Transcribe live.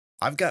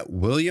I've got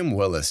William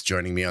Willis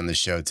joining me on the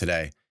show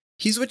today.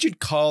 He's what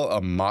you'd call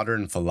a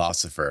modern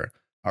philosopher,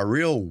 a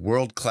real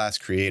world-class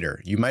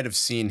creator. You might have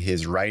seen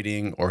his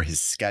writing or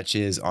his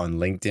sketches on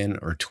LinkedIn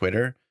or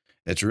Twitter.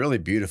 It's really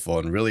beautiful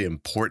and really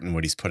important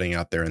what he's putting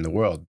out there in the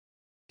world.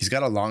 He's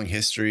got a long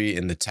history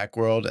in the tech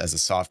world as a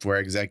software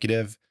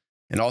executive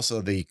and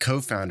also the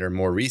co-founder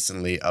more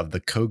recently of the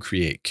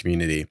Co-Create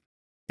community.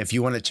 If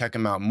you want to check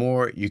him out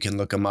more, you can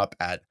look him up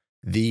at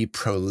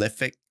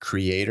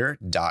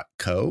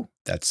theprolificcreator.co.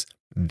 That's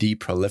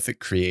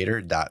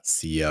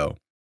theprolificcreator.co.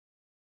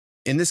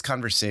 In this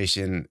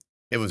conversation,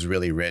 it was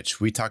really rich.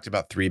 We talked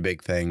about three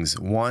big things.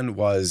 One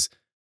was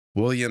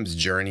William's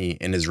journey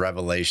and his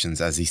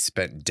revelations as he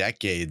spent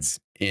decades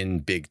in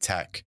big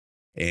tech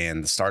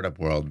and the startup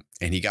world.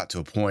 And he got to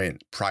a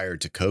point prior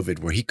to COVID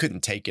where he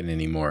couldn't take it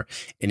anymore.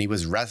 And he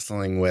was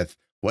wrestling with,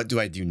 what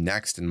do I do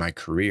next in my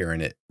career? And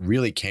it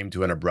really came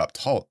to an abrupt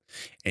halt.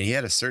 And he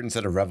had a certain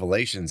set of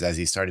revelations as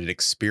he started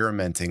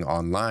experimenting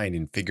online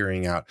and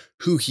figuring out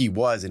who he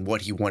was and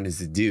what he wanted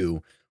to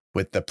do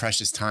with the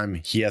precious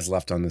time he has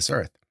left on this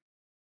earth.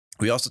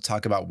 We also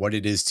talk about what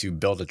it is to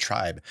build a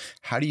tribe.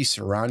 How do you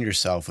surround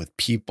yourself with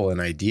people and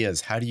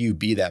ideas? How do you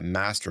be that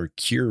master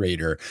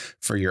curator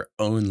for your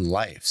own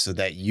life so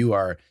that you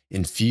are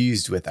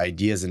infused with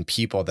ideas and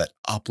people that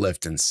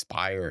uplift,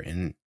 inspire,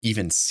 and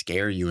even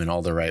scare you in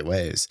all the right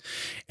ways?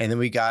 And then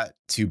we got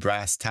to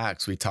brass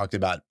tacks. We talked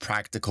about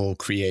practical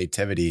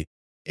creativity.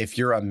 If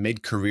you're a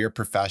mid-career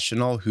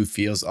professional who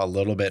feels a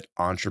little bit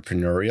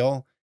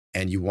entrepreneurial,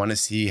 and you want to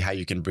see how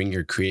you can bring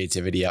your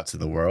creativity out to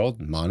the world,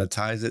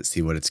 monetize it,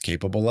 see what it's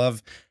capable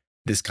of,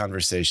 this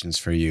conversation's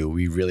for you.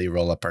 We really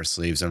roll up our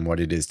sleeves on what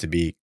it is to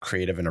be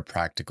creative in a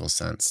practical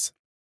sense.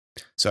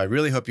 So I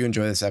really hope you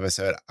enjoy this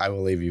episode. I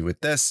will leave you with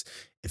this.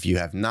 If you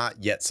have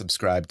not yet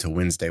subscribed to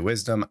Wednesday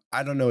Wisdom,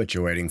 I don't know what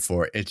you're waiting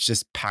for. It's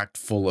just packed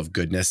full of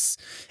goodness.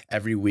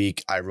 Every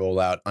week, I roll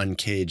out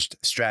uncaged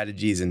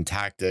strategies and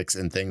tactics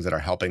and things that are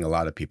helping a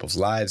lot of people's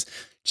lives.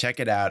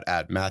 Check it out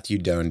at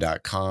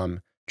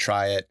matthewdoan.com.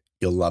 Try it.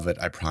 You'll love it.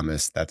 I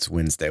promise. That's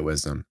Wednesday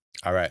Wisdom.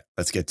 All right,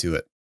 let's get to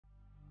it.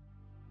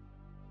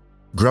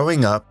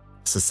 Growing up,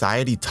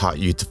 society taught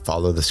you to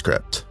follow the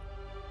script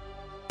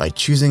by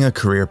choosing a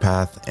career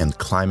path and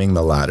climbing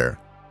the ladder.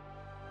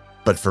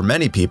 But for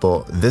many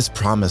people, this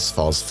promise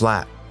falls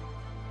flat.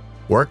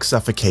 Work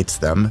suffocates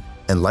them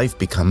and life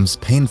becomes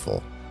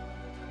painful.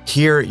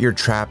 Here, you're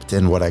trapped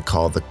in what I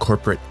call the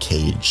corporate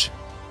cage.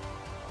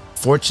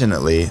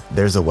 Fortunately,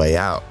 there's a way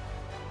out.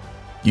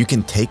 You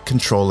can take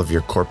control of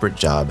your corporate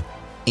job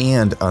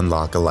and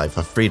unlock a life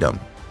of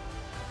freedom.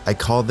 I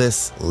call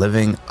this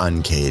living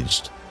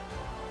uncaged.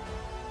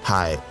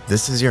 Hi,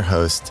 this is your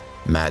host,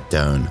 Matt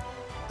Doan.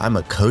 I'm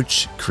a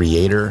coach,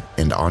 creator,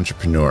 and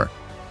entrepreneur.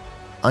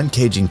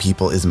 Uncaging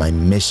people is my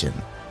mission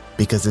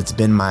because it's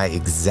been my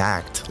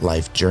exact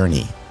life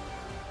journey.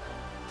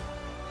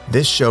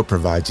 This show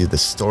provides you the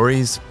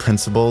stories,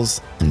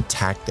 principles, and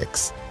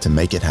tactics to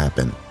make it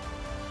happen.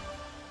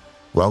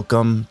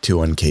 Welcome to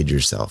Uncage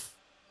Yourself.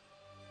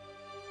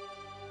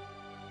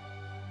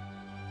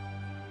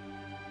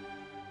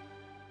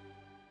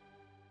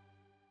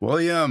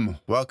 William,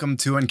 welcome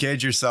to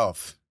Uncage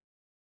Yourself.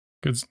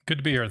 Good to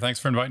be here. Thanks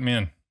for inviting me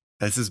in.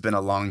 This has been a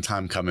long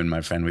time coming,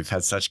 my friend. We've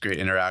had such great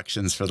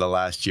interactions for the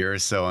last year or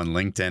so on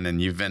LinkedIn, and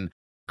you've been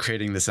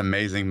creating this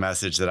amazing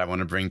message that I want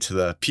to bring to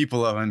the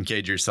people of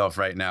Uncage Yourself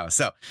right now.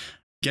 So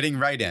getting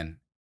right in,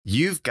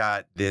 you've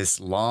got this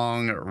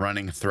long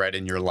running thread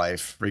in your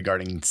life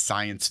regarding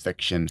science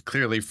fiction,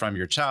 clearly from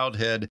your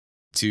childhood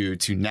to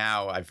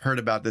now. I've heard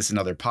about this in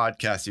other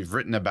podcasts. You've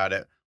written about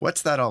it.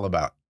 What's that all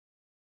about?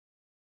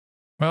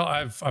 Well,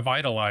 I've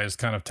idolized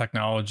kind of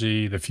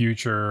technology, the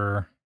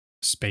future,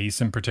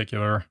 space in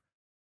particular.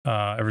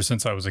 Ever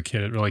since I was a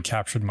kid, it really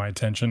captured my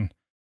attention.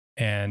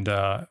 And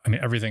I mean,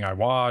 everything I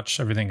watch,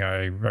 everything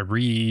I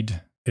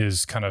read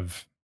is kind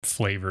of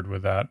flavored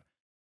with that.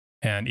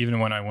 And even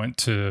when I went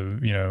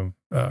to,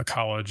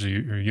 college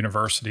or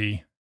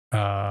university,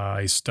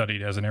 I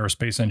studied as an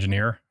aerospace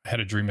engineer. I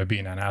had a dream of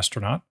being an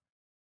astronaut.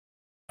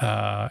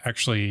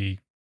 Actually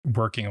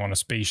working on a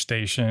space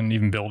station,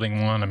 even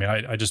building one. I mean,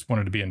 I just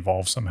wanted to be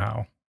involved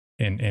somehow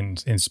in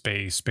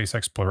space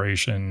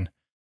exploration,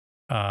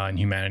 and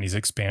humanity's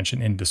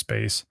expansion into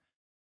space.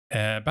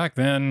 Back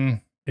then,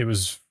 it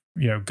was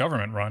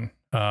government run.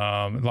 You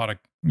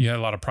had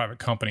a lot of private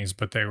companies,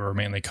 but they were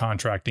mainly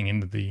contracting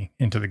into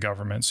the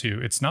government. So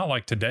it's not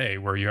like today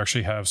where you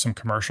actually have some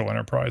commercial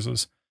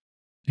enterprises.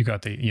 You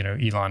got the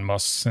Elon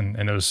Musk's and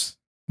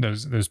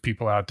those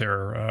people out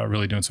there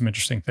really doing some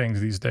interesting things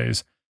these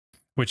days,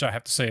 which I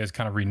have to say has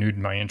kind of renewed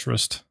my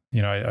interest.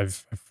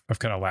 I've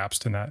kind of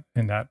lapsed in that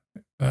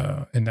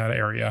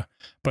area.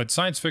 But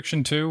science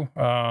fiction too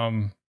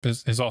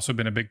has also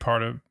been a big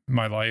part of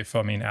my life.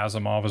 I mean,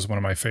 Asimov is one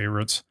of my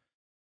favorites.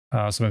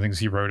 Some of the things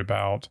he wrote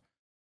about,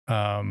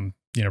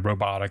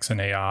 robotics and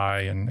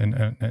AI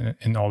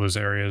and all those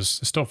areas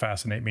still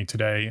fascinate me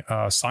today.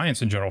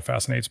 Science in general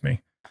fascinates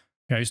me.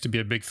 I used to be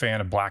a big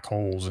fan of black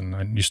holes, and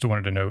I used to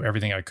wanted to know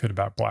everything I could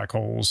about black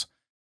holes.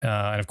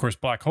 And of course,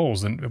 black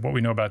holes and what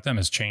we know about them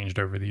has changed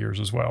over the years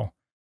as well.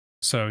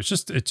 So it's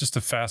just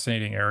a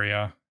fascinating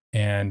area,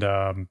 and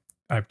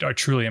I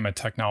truly am a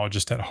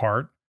technologist at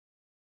heart,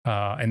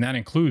 and that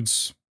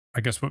includes,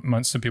 I guess,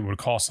 what some people would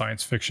call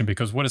science fiction.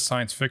 Because what is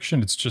science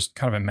fiction? It's just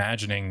kind of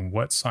imagining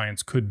what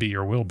science could be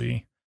or will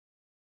be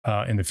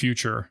in the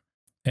future.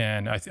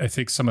 And I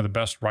think some of the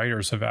best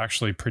writers have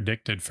actually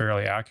predicted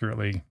fairly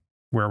accurately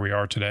where we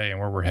are today and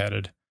where we're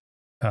headed,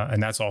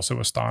 and that's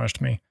also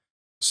astonished me.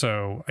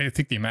 So I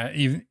think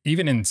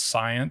even in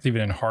science,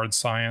 even in hard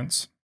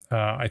science,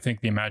 I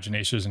think the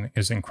imagination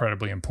is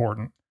incredibly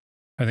important.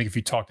 I think if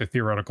you talk to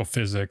theoretical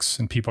physics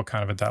and people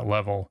kind of at that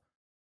level,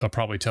 they'll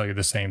probably tell you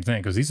the same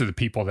thing, because these are the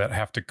people that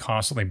have to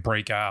constantly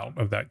break out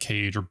of that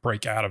cage or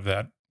break out of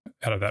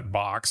that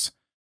box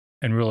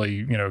and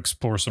really,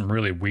 explore some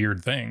really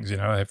weird things. They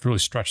have to really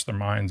stretch their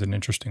minds in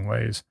interesting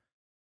ways.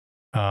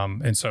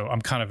 And so I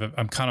would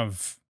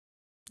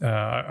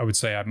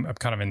say I'm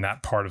kind of in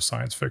that part of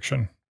science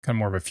fiction, kind of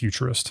more of a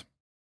futurist.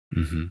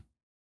 Hmm.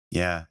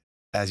 Yeah.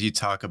 As you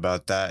talk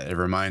about that, it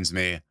reminds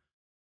me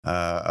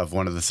of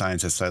one of the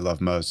scientists I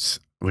love most,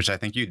 which I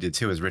think you did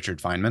too, is Richard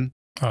Feynman.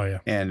 Oh yeah.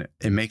 And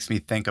it makes me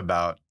think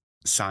about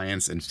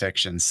science and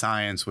fiction.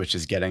 Science, which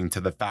is getting to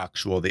the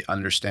factual, the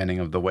understanding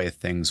of the way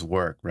things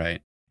work,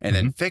 right? And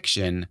then Hmm.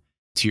 fiction,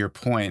 to your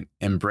point,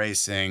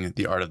 embracing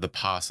the art of the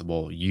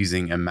possible,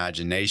 using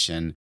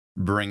imagination,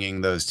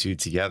 bringing those two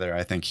together.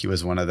 I think he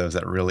was one of those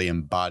that really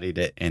embodied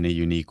it in a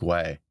unique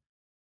way.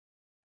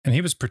 And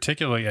he was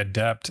particularly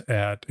adept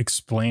at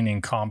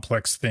explaining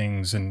complex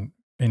things in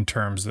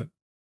terms that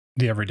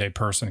the everyday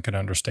person could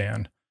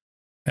understand.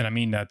 And I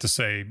mean that to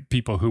say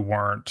people who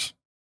weren't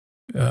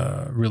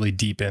really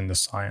deep in the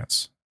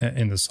sciences.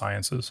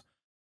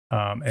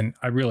 And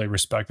I really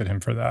respected him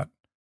for that.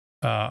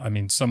 I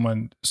mean,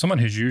 someone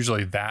who's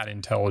usually that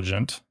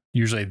intelligent,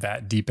 usually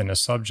that deep in a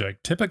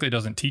subject, typically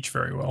doesn't teach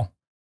very well.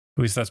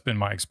 At least that's been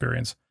my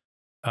experience.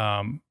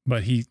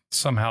 But he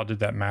somehow did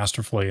that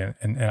masterfully,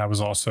 and I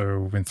was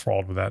also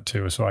enthralled with that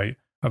too. So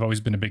I've always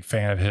been a big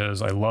fan of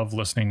his. I love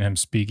listening to him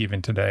speak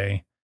even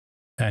today,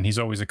 and he's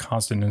always a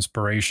constant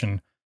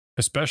inspiration,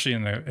 especially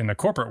in the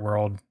corporate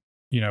world.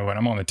 When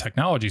I'm on the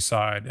technology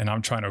side and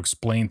I'm trying to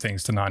explain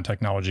things to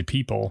non-technology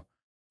people,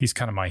 he's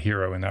kind of my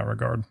hero in that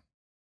regard.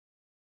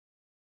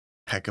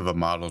 Heck of a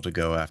model to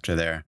go after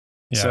there.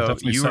 Yeah, So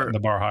definitely you setting were, the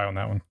bar high on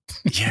that one.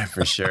 yeah,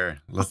 for sure.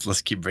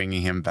 Let's keep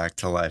bringing him back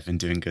to life and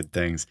doing good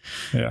things.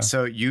 Yeah.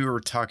 So you were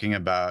talking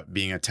about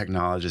being a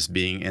technologist,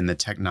 being in the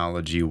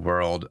technology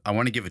world. I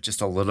want to give it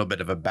just a little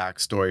bit of a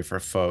backstory for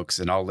folks,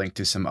 and I'll link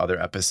to some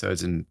other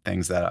episodes and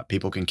things that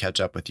people can catch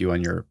up with you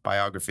on your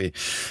biography.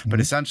 But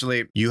Mhm.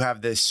 essentially, you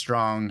have this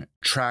strong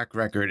track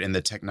record in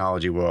the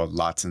technology world,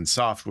 lots in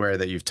software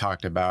that you've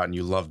talked about, and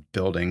you love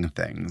building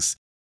things.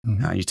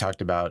 Mhm. You talked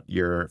about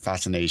your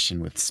fascination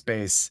with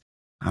space.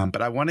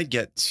 But I want to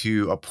get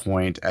to a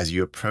point as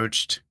you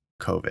approached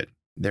COVID.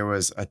 There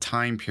was a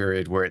time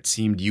period where it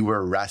seemed you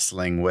were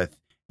wrestling with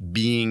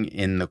being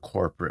in the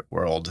corporate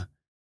world.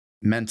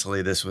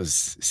 Mentally, this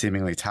was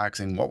seemingly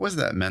taxing. What was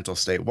that mental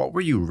state? What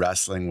were you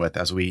wrestling with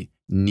as we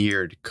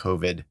neared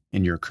COVID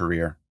in your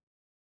career?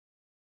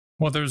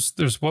 Well,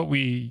 there's what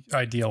we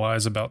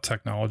idealize about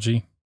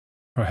technology,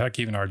 or heck,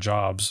 even our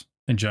jobs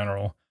in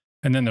general,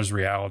 and then there's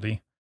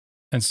reality,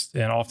 and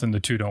often the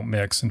two don't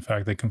mix. In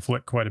fact, they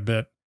conflict quite a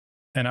bit.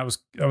 And I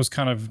was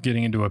kind of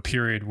getting into a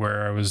period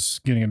where I was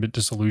getting a bit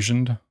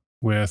disillusioned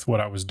with what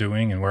I was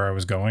doing and where I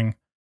was going.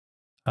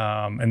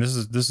 And this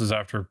is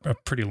after a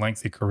pretty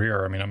lengthy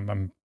career. I mean,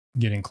 I'm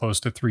getting close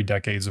to 3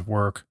 decades of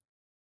work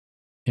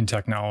in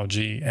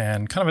technology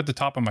and kind of at the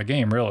top of my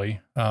game,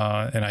 really.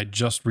 And I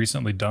just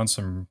recently done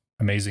some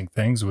amazing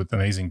things with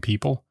amazing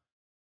people.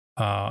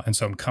 And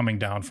so I'm coming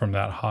down from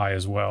that high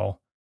as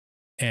well.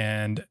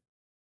 And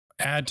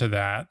add to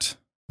that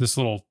this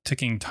little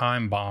ticking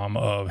time bomb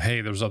of,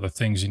 hey, there's other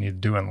things you need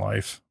to do in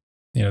life.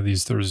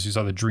 There's these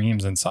other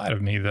dreams inside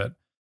of me that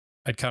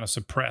I'd kind of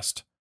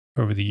suppressed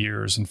over the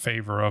years in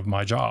favor of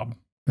my job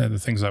and the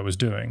things I was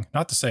doing.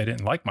 Not to say I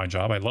didn't like my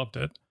job, I loved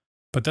it,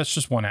 but that's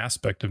just one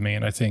aspect of me.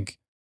 And I think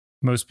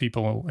most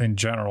people in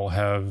general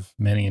have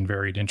many and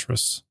varied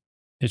interests.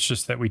 It's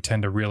just that we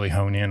tend to really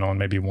hone in on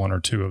maybe one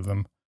or two of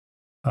them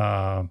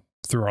uh,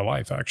 through our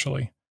life,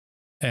 actually.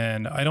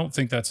 And I don't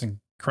think that's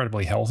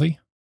incredibly healthy.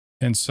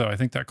 And so I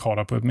think that caught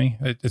up with me.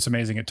 It's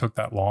amazing it took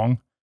that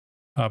long,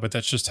 but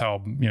that's just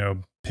how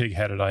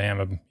pig-headed I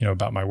am,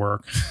 about my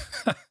work.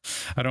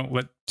 I don't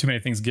let too many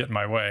things get in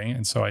my way,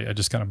 and so I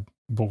just kind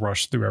of will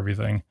rush through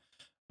everything.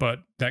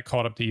 But that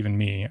caught up to even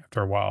me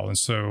after a while, and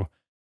so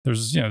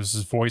there's this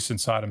voice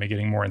inside of me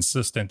getting more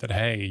insistent that,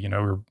 hey,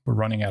 we're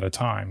running out of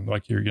time.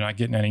 Like you're not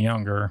getting any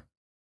younger.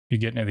 You're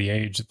getting to the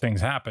age that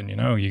things happen.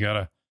 You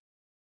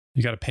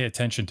gotta pay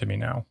attention to me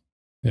now.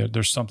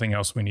 There's something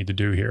else we need to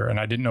do here. And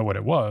I didn't know what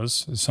it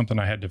was. It's something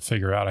I had to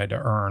figure out. I had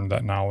to earn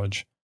that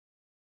knowledge.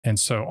 And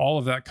so all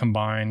of that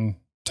combined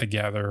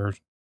together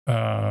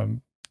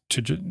um,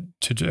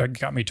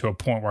 got me to a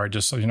point where I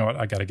just said, you know what,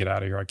 I got to get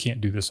out of here. I can't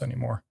do this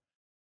anymore.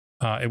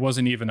 It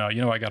wasn't even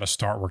I got to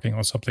start working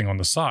on something on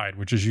the side,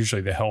 which is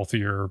usually the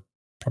healthier,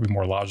 probably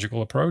more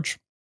logical approach.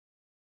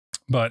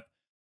 But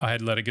I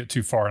had let it get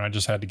too far and I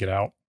just had to get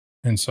out.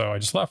 And so I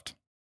just left.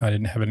 I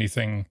didn't have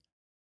anything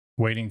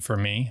waiting for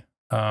me.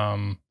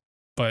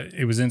 But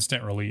it was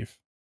instant relief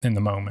in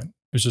the moment.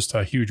 It was just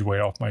a huge weight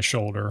off my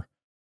shoulder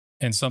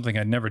and something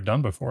I'd never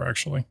done before,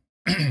 actually.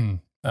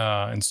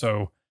 And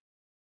so,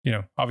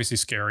 obviously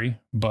scary,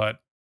 but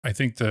I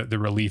think the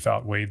relief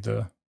outweighed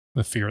the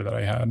fear that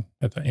I had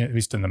at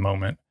least in the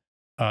moment.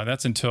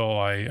 That's until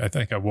I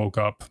think I woke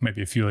up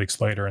maybe a few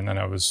weeks later, and then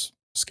I was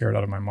scared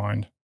out of my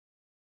mind.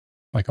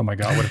 Like, oh my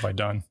God, what have I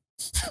done?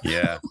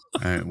 Yeah.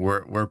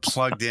 We're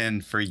plugged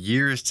in for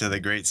years to the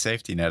great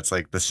safety nets,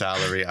 like the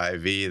salary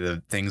IV,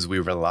 the things we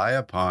rely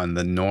upon,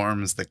 the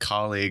norms, the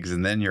colleagues,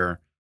 and then you're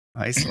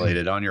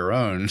isolated on your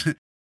own.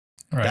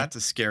 Right. That's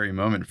a scary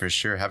moment for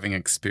sure, having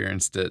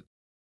experienced it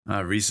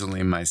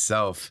recently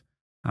myself.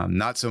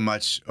 Not so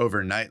much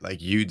overnight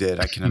like you did.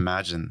 I can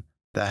imagine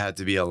that had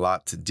to be a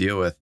lot to deal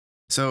with.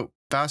 So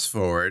fast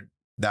forward,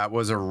 that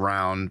was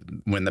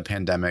around when the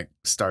pandemic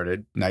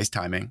started. Nice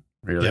timing,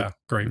 really. Yeah,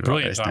 great.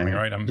 Brilliant timing,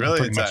 right? I'm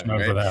Brilliant pretty much timing,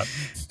 known for right?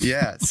 that.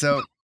 Yeah.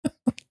 So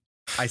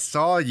I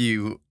saw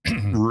you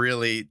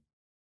really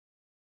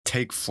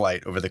take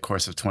flight over the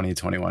course of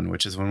 2021,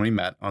 which is when we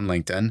met on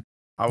LinkedIn.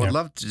 I would Yeah.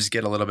 love to just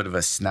get a little bit of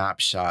a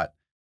snapshot.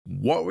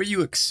 What were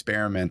you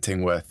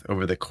experimenting with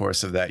over the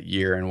course of that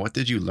year, and what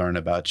did you learn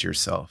about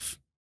yourself?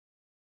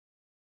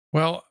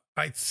 Well,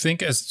 I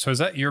think as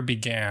that year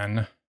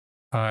began,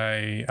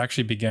 I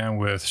actually began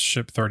with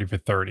Ship 30 for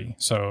 30.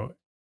 So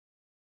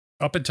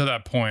up until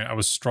that point, I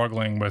was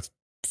struggling with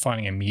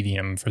finding a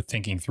medium for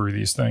thinking through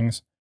these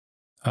things.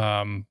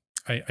 I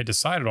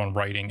decided on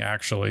writing,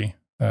 actually,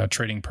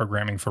 trading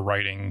programming for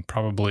writing,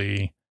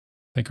 probably,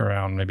 I think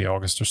around maybe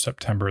August or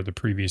September of the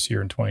previous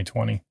year in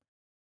 2020.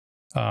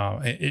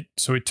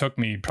 So it took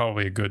me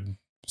probably a good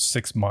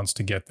 6 months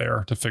to get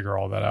there, to figure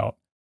all that out.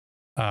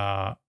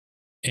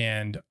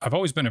 And I've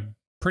always been a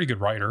pretty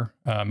good writer,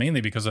 mainly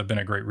because I've been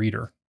a great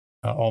reader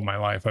all my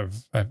life.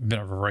 I've been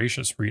a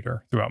voracious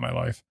reader throughout my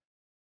life.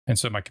 And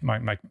so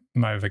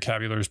my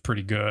vocabulary is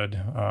pretty good.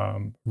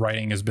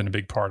 Writing has been a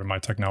big part of my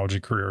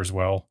technology career as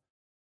well.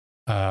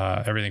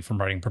 Everything from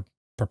writing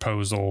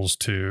proposals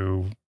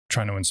to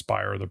trying to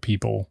inspire other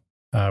people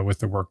with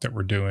the work that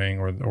we're doing,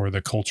 or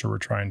the culture we're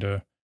trying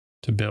to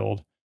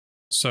build.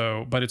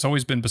 So, but it's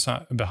always been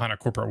behind a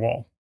corporate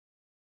wall,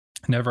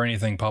 never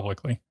anything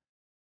publicly.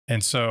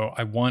 And so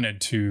I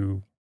wanted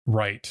to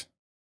write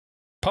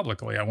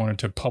publicly. I wanted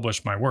to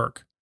publish my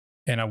work,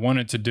 and I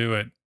wanted to do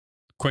it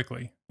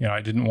quickly. I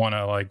didn't want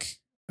to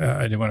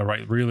I didn't want to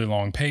write really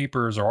long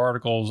papers or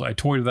articles. I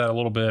toyed with that a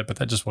little bit, but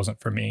that just wasn't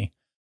for me.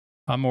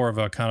 I'm more of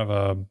a kind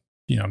of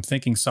I'm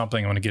thinking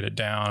something, I want to get it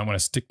down. I want to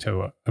stick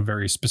to a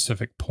very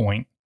specific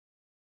point.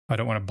 I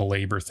don't want to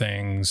belabor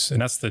things.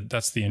 And that's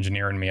the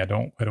engineer in me. I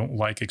don't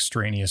like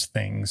extraneous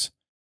things.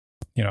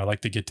 I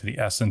like to get to the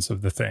essence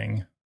of the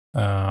thing.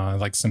 I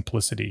like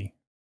simplicity.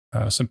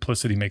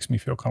 Simplicity makes me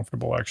feel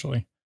comfortable,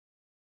 actually.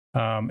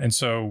 And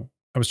so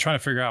I was trying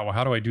to figure out, well,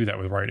 how do I do that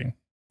with writing?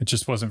 It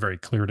just wasn't very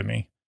clear to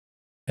me.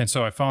 And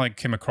so I finally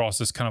came across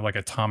this kind of like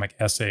atomic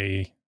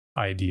essay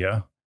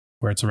idea,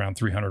 where it's around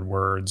 300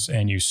 words,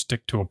 and you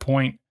stick to a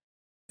point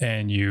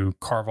and you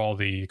carve all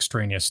the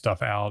extraneous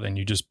stuff out, and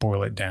you just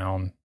boil it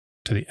down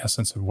to the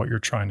essence of what you're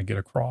trying to get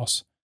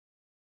across,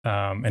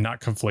 and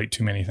not conflate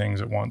too many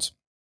things at once.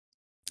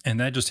 And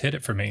that just hit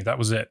it for me. That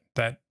was it.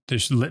 That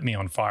just lit me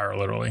on fire,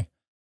 literally.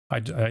 I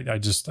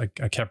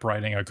kept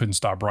writing. I couldn't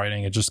stop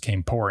writing. It just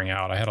came pouring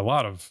out. I had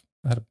a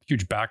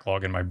huge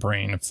backlog in my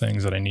brain of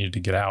things that I needed to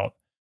get out.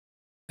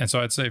 And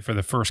so I'd say for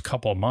the first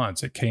couple of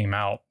months, it came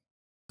out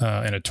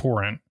in a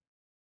torrent.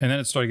 And then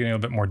it started getting a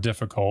little bit more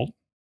difficult.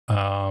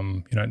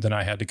 Then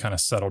I had to kind of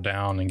settle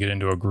down and get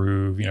into a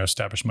groove,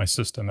 establish my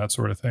system, that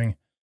sort of thing.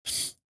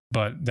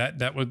 But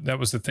that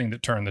was the thing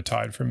that turned the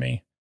tide for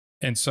me.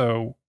 And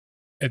so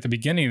at the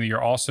beginning of the year,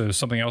 also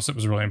something else that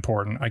was really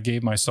important, I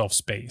gave myself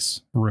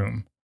space,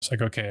 room. It's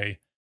like, okay,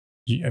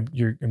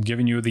 I'm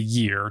giving you the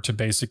year to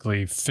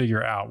basically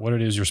figure out what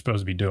it is you're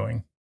supposed to be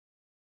doing.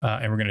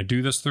 And we're going to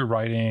do this through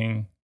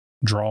writing,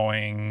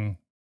 drawing,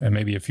 and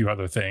maybe a few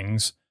other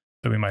things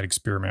that we might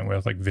experiment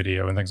with, like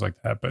video and things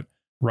like that. But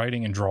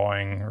writing and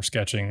drawing or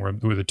sketching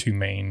were the two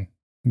main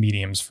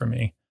mediums for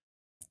me.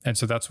 And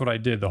so that's what I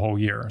did the whole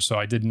year. So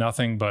I did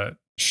nothing but,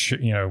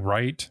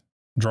 write,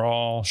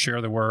 draw, share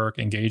the work,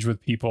 engage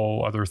with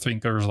people, other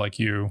thinkers like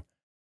you.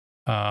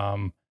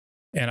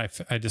 And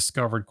I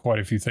discovered quite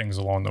a few things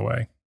along the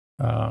way.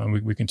 And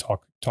we can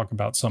talk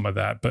about some of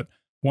that. But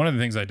one of the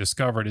things I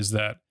discovered is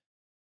that,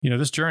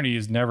 this journey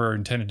is never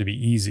intended to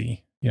be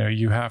easy.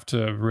 You have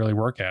to really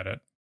work at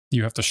it.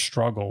 You have to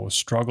struggle.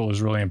 Struggle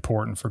is really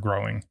important for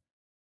growing.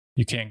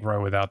 You can't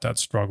grow without that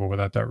struggle,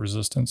 without that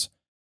resistance.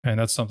 And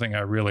that's something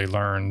I really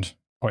learned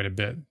quite a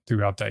bit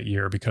throughout that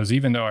year, because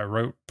even though I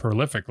wrote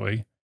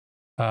prolifically,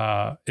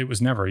 it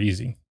was never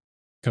easy,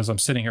 because I'm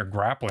sitting here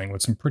grappling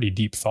with some pretty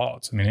deep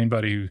thoughts. I mean,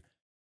 anybody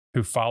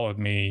who followed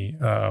me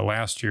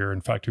last year,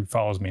 in fact, who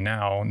follows me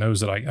now, knows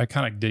that I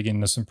kind of dig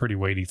into some pretty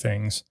weighty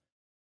things.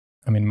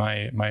 I mean,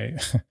 my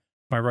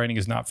my writing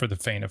is not for the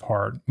faint of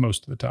heart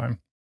most of the time,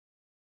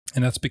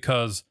 and that's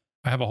because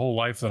I have a whole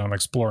life that I'm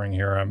exploring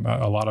here.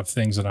 A lot of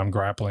things that I'm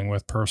grappling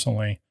with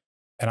personally,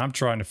 and I'm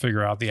trying to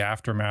figure out the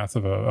aftermath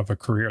of a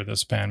career that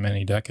spanned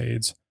many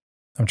decades.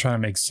 I'm trying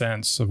to make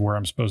sense of where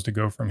I'm supposed to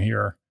go from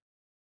here,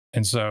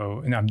 and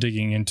so I'm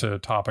digging into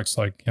topics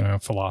like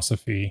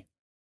philosophy,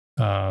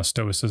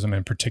 Stoicism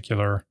in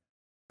particular.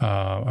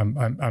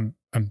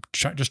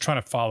 Just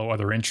trying to follow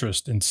other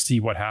interests and see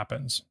what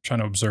happens.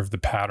 Trying to observe the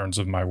patterns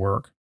of my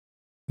work.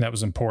 That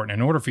was important.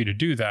 In order for you to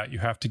do that, you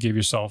have to give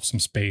yourself some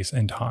space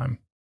and time.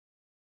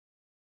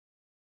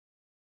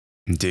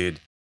 Dude.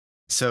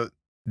 So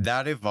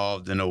that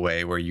evolved in a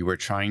way where you were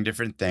trying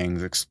different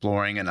things,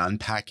 exploring and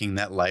unpacking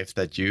that life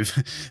that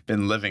you've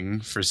been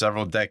living for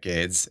several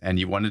decades, and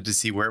you wanted to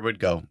see where it would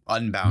go, Mhm.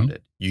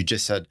 unbounded. You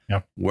just said,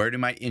 Yeah. where do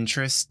my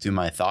interests, do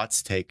my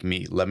thoughts take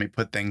me? Let me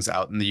put things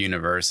out in the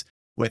universe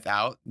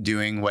without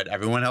doing what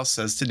everyone else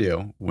says to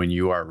do. When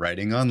you are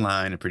writing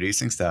online and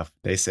producing stuff,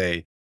 they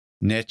say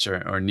niche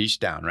or niche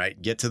down,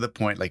 right? Get to the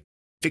point, like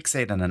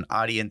fixate on an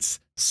audience,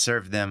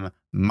 serve them,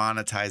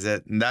 monetize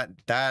it. And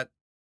that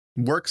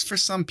works for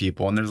some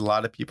people, and there's a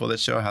lot of people that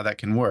show how that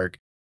can work.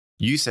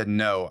 You said,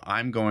 no,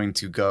 I'm going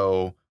to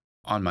go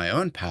on my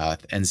own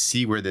path and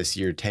see where this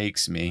year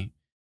takes me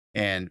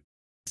and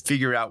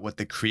figure out what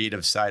the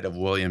creative side of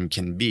William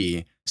can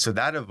be. So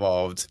that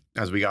evolved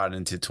as we got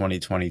into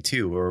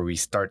 2022, where we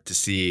start to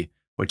see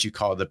what you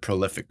call the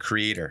prolific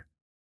creator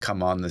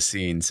come on the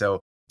scene.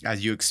 So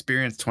as you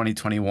experienced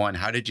 2021,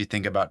 how did you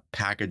think about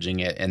packaging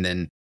it and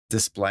then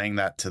displaying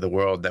that to the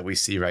world that we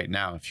see right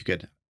now? If you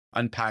could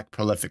unpack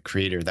prolific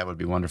creator, that would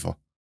be wonderful.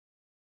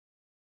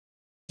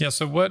 Yeah.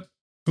 So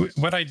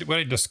what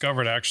I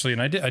discovered actually,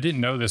 and I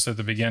didn't know this at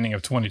the beginning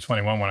of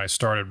 2021 when I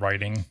started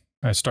writing.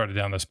 I started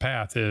down this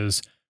path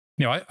is,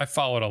 I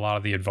followed a lot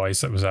of the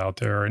advice that was out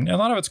there, and a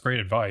lot of it's great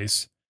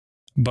advice.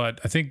 But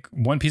I think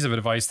one piece of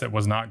advice that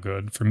was not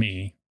good for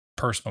me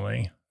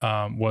personally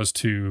was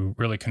to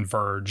really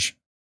converge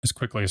as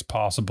quickly as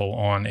possible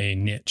on a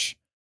niche.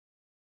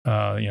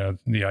 The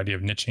idea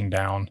of niching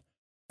down.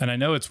 And I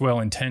know it's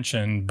well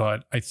intentioned,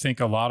 but I think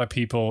a lot of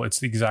people, it's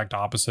the exact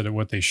opposite of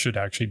what they should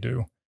actually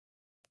do,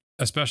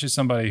 especially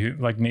somebody who,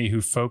 like me, who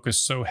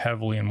focused so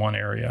heavily in one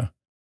area.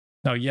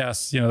 Now,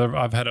 yes,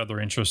 I've had other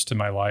interests in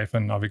my life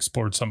and I've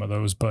explored some of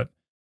those, but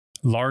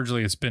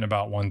largely it's been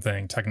about one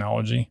thing,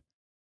 technology.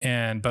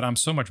 But I'm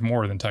so much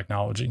more than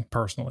technology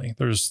personally.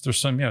 There's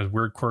some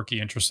weird quirky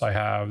interests I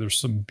have. There's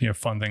some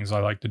fun things I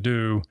like to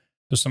do.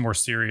 There's some more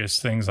serious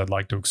things I'd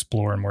like to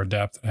explore in more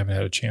depth that I haven't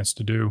had a chance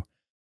to do.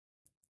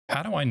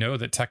 How do I know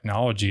that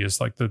technology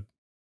is like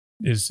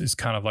is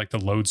kind of like the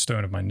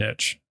lodestone of my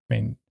niche? I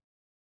mean,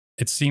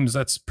 it seems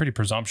that's pretty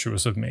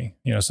presumptuous of me,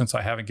 since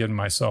I haven't given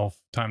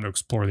myself time to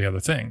explore the other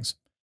things.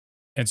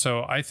 And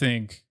so I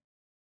think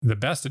the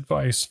best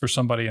advice for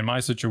somebody in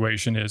my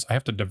situation is I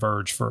have to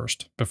diverge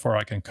first before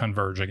I can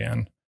converge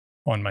again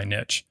on my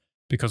niche.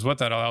 Because what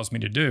that allows me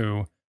to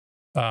do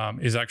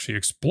is actually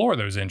explore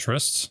those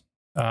interests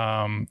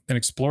and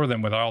explore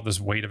them without all this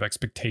weight of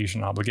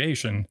expectation,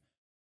 obligation,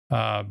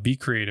 be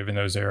creative in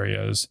those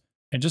areas,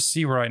 and just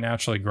see where I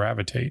naturally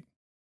gravitate.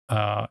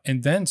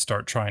 And then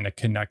start trying to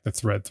connect the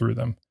thread through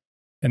them.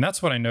 And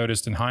that's what I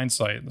noticed in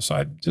hindsight. So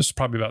I just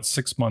probably about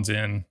 6 months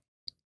in,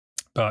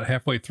 about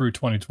halfway through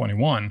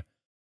 2021,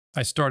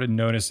 I started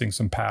noticing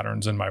some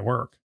patterns in my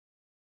work.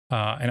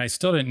 And I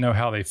still didn't know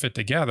how they fit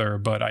together,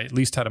 but I at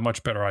least had a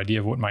much better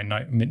idea of what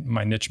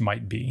my niche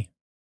might be.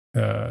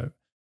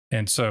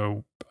 And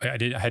so I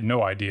had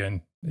no idea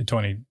at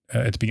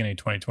the beginning of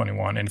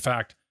 2021. In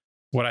fact,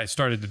 what I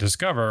started to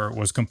discover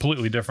was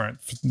completely different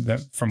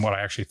from what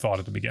I actually thought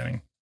at the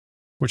beginning,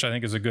 which I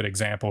think is a good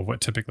example of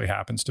what typically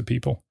happens to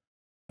people.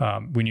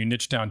 When you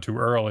niche down too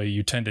early,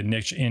 you tend to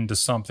niche into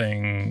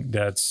something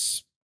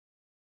that's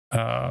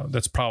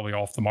probably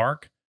off the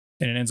mark,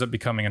 and it ends up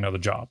becoming another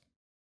job.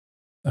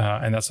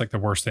 And that's like the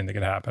worst thing that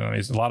could happen. I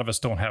mean, a lot of us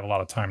don't have a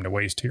lot of time to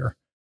waste here.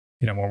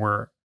 When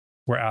we're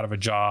out of a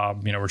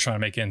job, we're trying to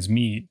make ends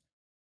meet.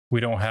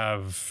 We don't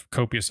have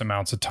copious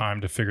amounts of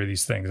time to figure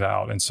these things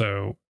out, and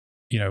so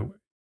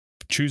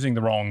choosing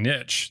the wrong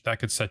niche that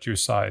could set you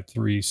aside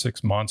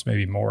 3-6 months,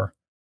 maybe more.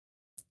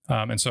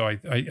 And so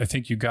I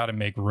think you got to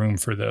make room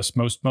for this.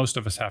 Most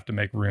of us have to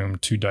make room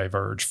to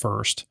diverge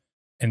first,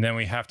 and then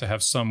we have to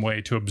have some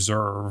way to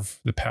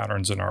observe the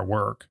patterns in our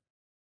work.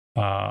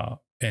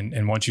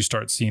 And once you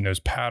start seeing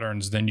those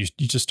patterns, then you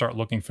just start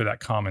looking for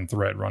that common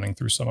thread running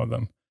through some of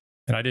them.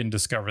 And I didn't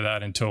discover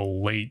that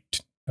until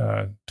late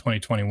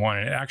 2021,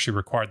 and it actually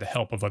required the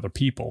help of other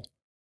people.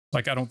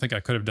 Like, I don't think I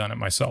could have done it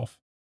myself.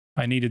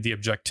 I needed the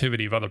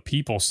objectivity of other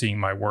people seeing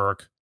my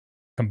work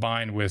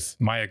combined with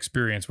my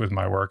experience with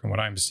my work and what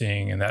I'm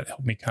seeing. And that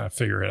helped me kind of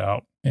figure it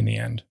out in the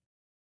end.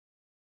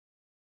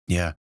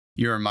 Yeah.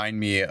 You remind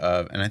me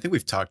of, and I think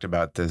we've talked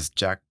about this,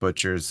 Jack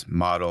Butcher's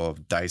model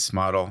of dice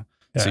model.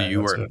 So Yeah,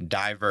 you that's were it.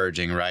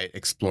 diverging, right?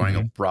 Exploring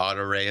a Hmm. broad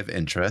array of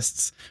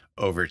interests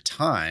over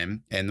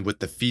time. And with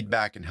the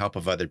feedback and help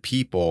of other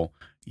people,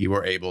 you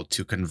were able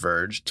to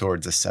converge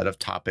towards a set of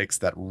topics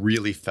that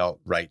really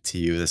felt right to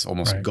you, this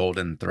almost Right.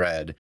 golden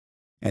thread.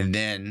 And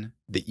then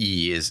the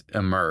E is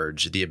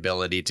emerge, the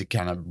ability to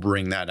kind of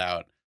bring that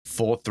out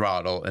full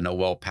throttle in a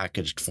well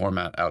packaged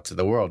format out to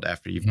the world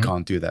after you've Mhm.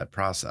 gone through that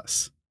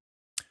process.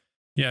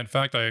 Yeah, in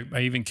fact, I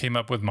even came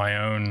up with my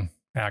own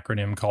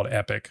acronym called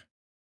EPIC,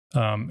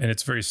 and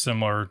it's very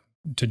similar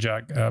to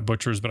Jack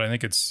Butcher's, but I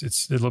think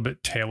it's a little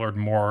bit tailored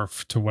more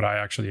to what I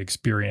actually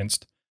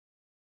experienced.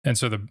 And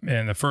so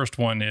the first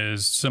one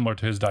is similar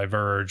to his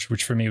Diverge,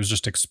 which for me was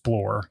just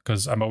explore,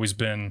 because I've always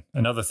been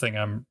another thing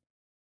I'm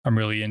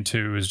really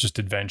into is just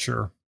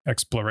adventure,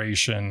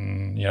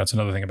 exploration. You know, it's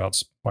another thing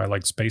about why I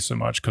like space so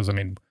much, because I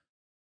mean,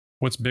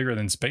 what's bigger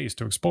than space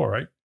to explore,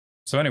 right?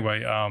 So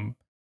anyway,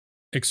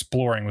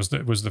 exploring was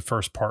the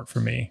first part for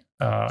me,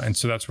 and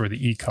so that's where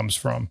the E comes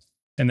from.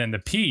 And then the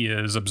P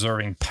is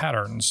observing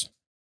patterns,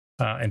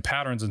 and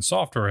patterns in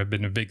software have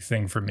been a big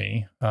thing for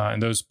me.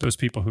 And those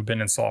people who've been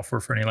in software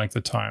for any length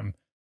of time,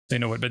 they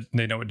know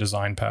what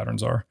design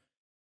patterns are.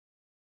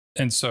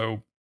 And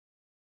so,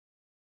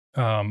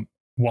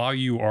 while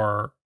you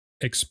are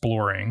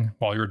exploring,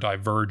 while you're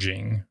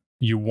diverging,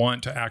 you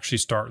want to actually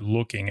start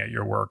looking at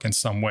your work in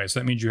some way. So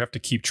that means you have to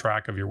keep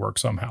track of your work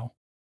somehow.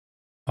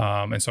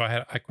 And so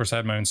of course, I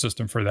had my own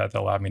system for that that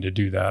allowed me to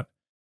do that.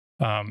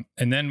 And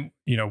then,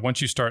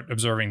 once you start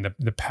observing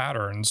the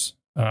patterns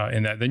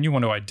in that, then you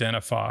want to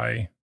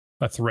identify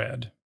a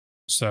thread.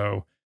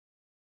 So,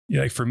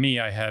 yeah, like for me,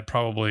 I had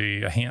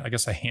probably I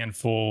guess a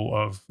handful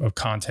of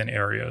content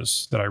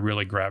areas that I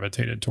really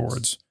gravitated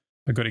towards.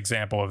 A good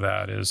example of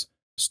that is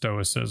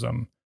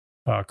stoicism,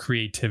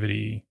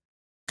 creativity,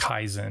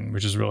 Kaizen,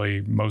 which is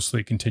really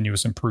mostly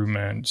continuous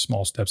improvement,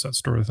 small steps, that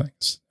sort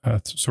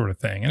of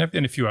thing, and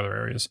in a few other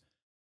areas.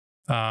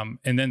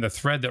 And then the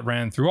thread that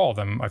ran through all of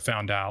them, I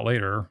found out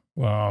later,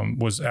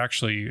 was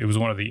actually it was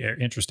one of the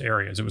interest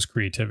areas. It was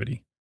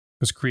creativity,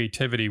 because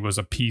creativity was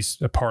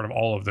a part of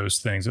all of those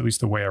things, at least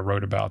the way I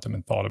wrote about them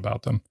and thought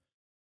about them.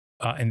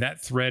 And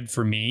that thread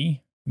for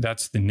me,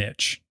 that's the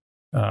niche.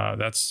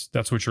 That's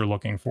what you're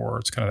looking for.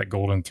 It's kind of that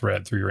golden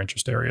thread through your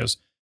interest areas,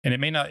 and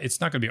it's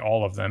not going to be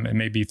all of them. It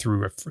may be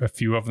through a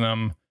few of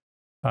them.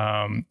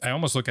 I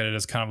almost look at it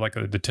as kind of like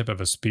the tip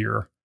of a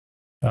spear.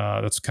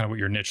 That's kind of what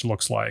your niche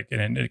looks like,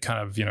 and it kind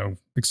of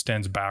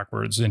extends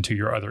backwards into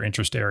your other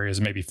interest areas,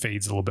 and maybe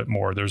fades a little bit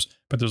more. There's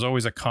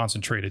always a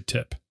concentrated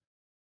tip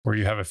where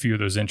you have a few of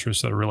those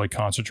interests that are really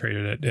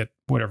concentrated at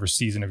whatever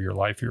season of your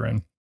life you're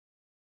in.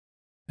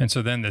 And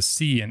so then the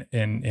C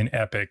in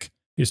Epic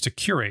is to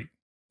curate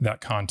that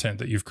content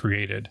that you've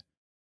created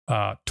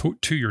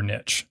to your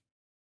niche.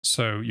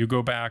 So you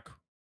go back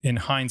in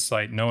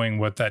hindsight, knowing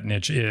what that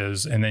niche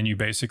is, and then you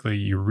basically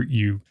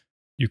you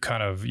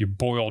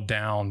boil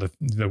down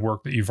the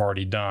work that you've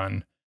already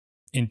done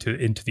into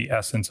the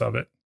essence of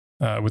it,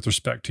 with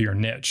respect to your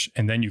niche,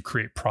 and then you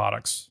create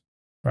products,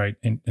 right,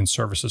 and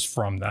services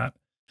from that.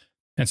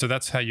 And so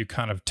that's how you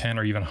kind of 10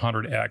 or even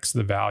 100x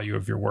the value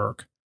of your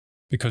work,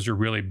 because you're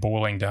really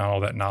boiling down all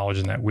that knowledge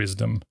and that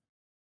wisdom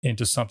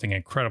into something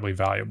incredibly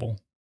valuable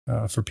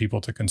for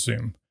people to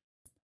consume.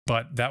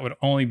 But that would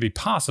only be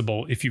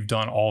possible if you've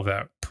done all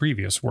that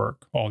previous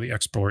work, all the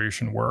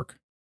exploration work.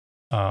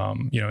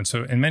 And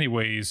so in many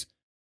ways,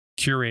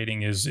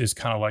 curating is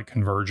kind of like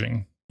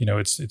converging.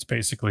 It's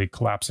basically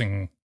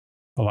collapsing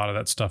a lot of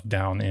that stuff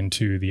down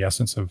into the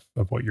essence of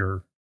what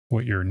your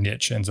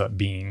niche ends up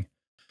being.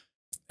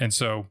 And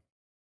so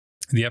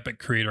the epic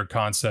creator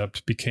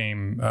concept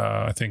became,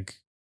 I think,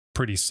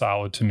 pretty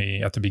solid to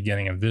me at the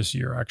beginning of this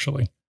year,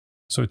 actually.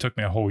 So it took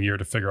me a whole year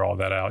to figure all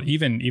that out.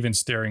 Even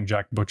staring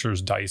Jack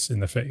Butcher's dice in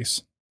the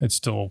face, it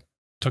still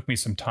took me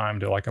some time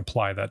to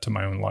apply that to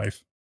my own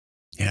life.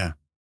 Yeah.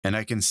 And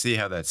I can see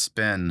how that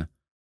spin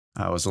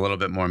was a little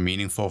bit more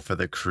meaningful for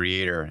the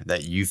creator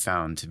that you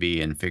found to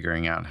be in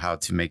figuring out how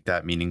to make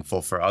that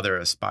meaningful for other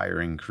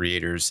aspiring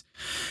creators.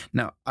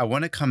 Now, I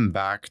want to come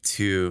back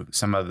to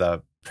some of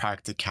the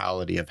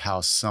practicality of how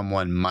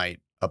someone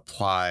might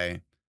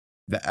apply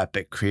the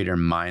epic creator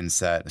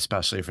mindset,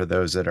 especially for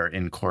those that are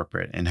in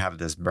corporate and have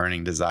this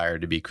burning desire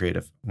to be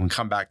creative. We'll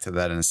come back to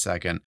that in a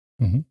second.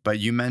 Mm-hmm. But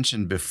you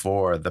mentioned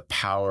before the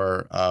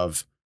power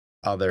of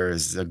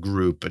others, a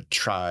group, a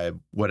tribe,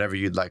 whatever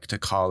you'd like to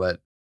call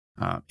it,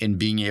 in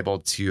being able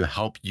to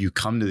help you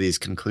come to these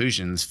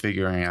conclusions,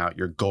 figuring out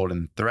your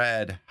golden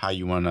thread, how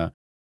you want to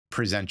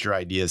present your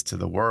ideas to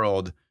the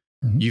world.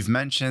 Mm-hmm. You've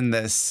mentioned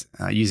this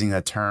using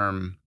the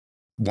term,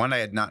 one I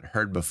had not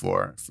heard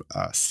before,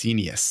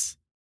 scenius.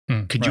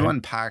 Could you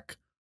unpack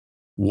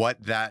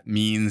what that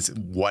means,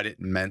 what it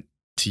meant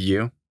to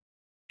you?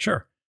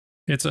 Sure.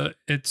 It's a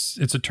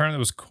term that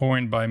was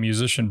coined by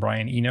musician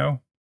Brian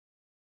Eno.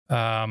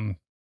 And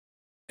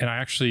I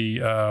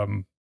actually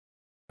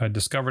I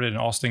discovered it in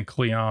Austin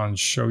Kleon's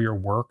Show Your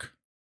Work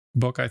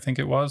book, I think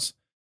it was.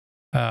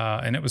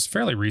 And it was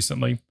fairly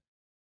recently.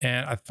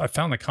 And I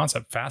found the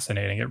concept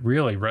fascinating. It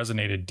really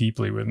resonated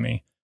deeply with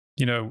me.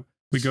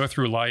 we go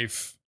through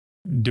life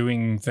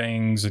doing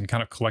things and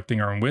kind of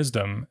collecting our own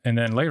wisdom, and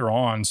then later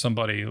on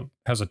somebody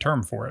has a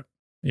term for it,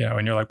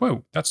 and you're like,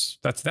 whoa, that's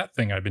that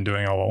thing I've been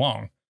doing all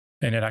along,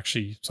 and it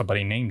actually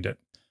somebody named it.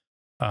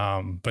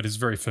 But it's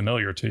very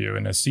familiar to you.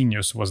 And a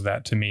scenius was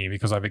that to me,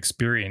 because I've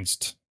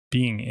experienced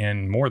being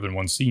in more than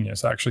one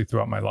scenius actually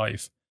throughout my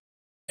life.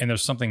 And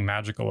there's something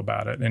magical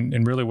about it.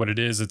 And really what it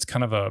is, it's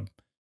kind of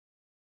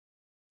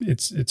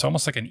it's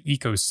almost like an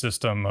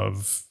ecosystem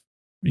of,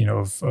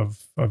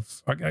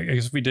 I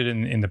guess if we did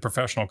in the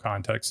professional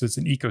context, it's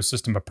an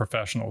ecosystem of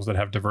professionals that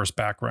have diverse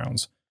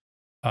backgrounds.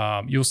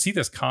 You'll see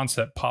this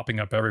concept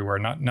popping up everywhere,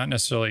 not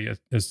necessarily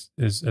as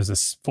a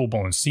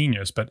full-blown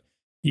scenius, but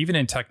even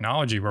in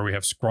technology where we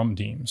have scrum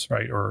teams,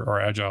 right,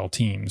 or agile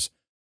teams,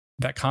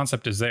 that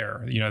concept is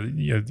there.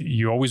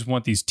 You always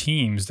want these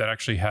teams that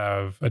actually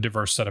have a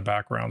diverse set of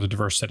backgrounds, a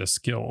diverse set of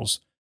skills.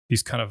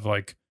 These kind of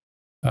like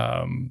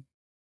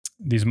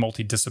these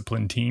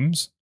multidiscipline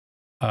teams,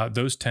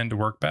 those tend to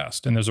work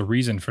best, and there's a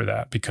reason for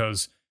that,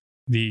 because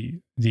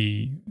the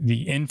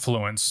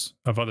influence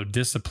of other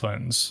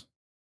disciplines,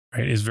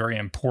 right, is very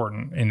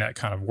important in that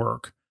kind of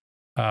work.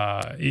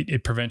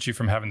 It prevents you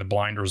from having the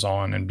blinders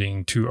on and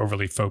being too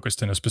overly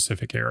focused in a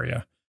specific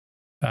area.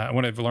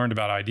 What I've learned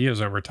about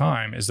ideas over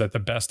time is that the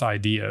best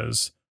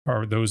ideas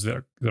are those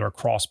that are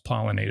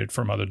cross-pollinated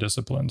from other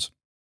disciplines.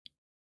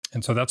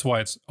 And so that's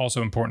why it's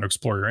also important to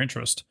explore your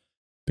interest,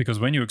 because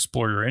when you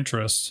explore your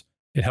interests,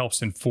 it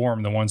helps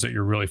inform the ones that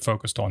you're really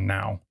focused on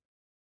now.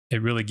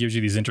 It really gives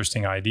you these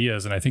interesting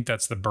ideas. And I think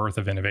that's the birth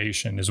of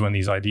innovation, is when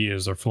these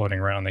ideas are floating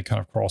around, they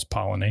kind of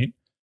cross-pollinate.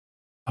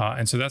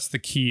 And so that's the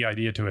key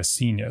idea to a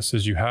scenius,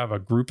 is you have a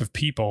group of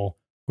people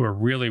who are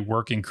really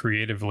working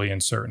creatively in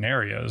certain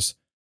areas,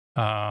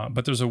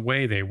 but there's a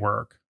way they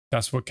work.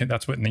 That's what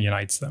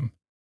unites them.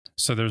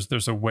 So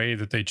there's a way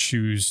that they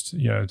choose,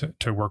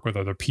 to work with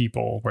other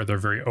people, where they're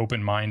very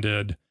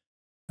open-minded.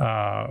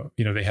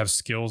 They have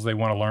skills they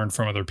want to learn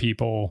from other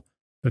people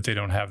that they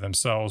don't have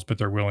themselves, but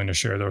they're willing to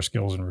share their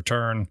skills in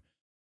return.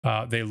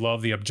 They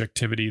love the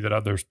objectivity that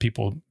other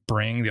people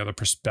bring, the other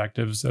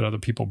perspectives that other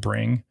people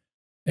bring.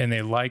 And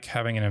they like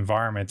having an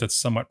environment that's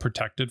somewhat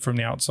protected from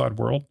the outside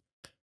world,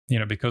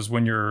 because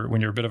when you're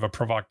a bit of a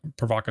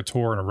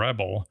provocateur and a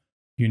rebel,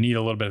 you need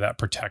a little bit of that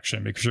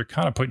protection, because you're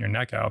kind of putting your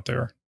neck out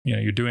there.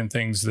 You're doing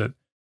things that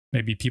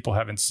maybe people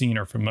haven't seen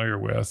or familiar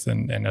with.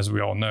 And as we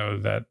all know,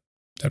 that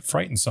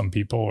frightens some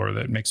people, or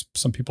that makes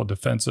some people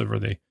defensive, or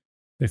they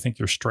think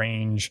you're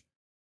strange.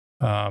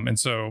 And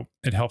so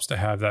it helps to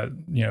have that,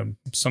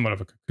 somewhat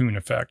of a cocoon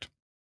effect.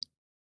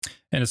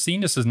 And a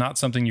scenius is not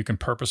something you can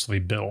purposely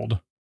build.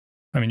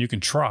 I mean, you can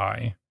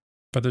try,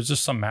 but there's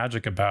just some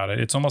magic about it.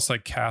 It's almost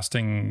like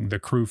casting the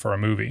crew for a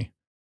movie.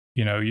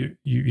 You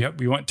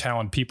want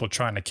talented people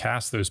trying to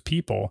cast those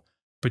people,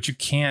 but you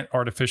can't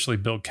artificially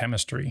build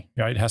chemistry,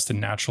 right? It has to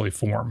naturally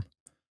form.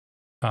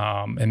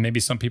 And maybe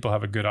some people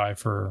have a good eye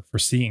for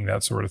seeing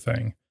that sort of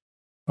thing.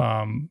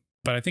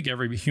 But I think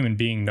every human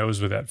being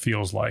knows what that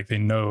feels like. They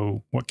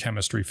know what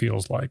chemistry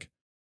feels like.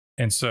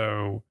 And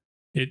so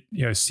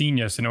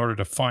scenius, in order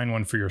to find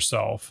one for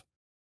yourself,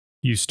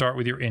 you start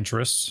with your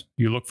interests.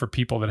 You look for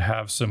people that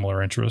have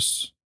similar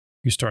interests.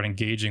 You start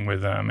engaging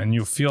with them, and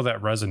you'll feel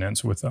that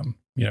resonance with them.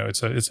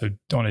 It's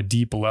on a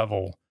deep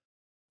level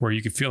where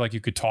you could feel like you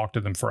could talk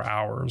to them for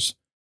hours.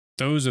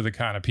 Those are the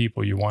kind of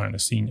people you want in a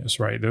scenius,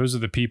 right? Those are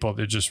the people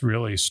that just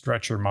really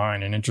stretch your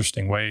mind in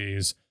interesting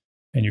ways,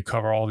 and you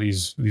cover all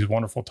these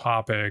wonderful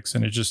topics,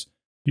 and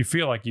you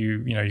feel like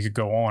you could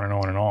go on and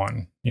on and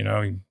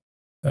on,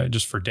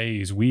 just for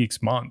days,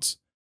 weeks, months.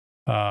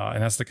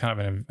 And that's the kind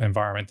of an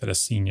environment that a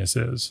scenius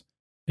is.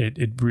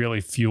 It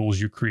really fuels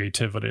you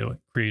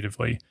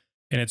creatively.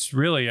 And it's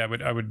really,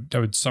 I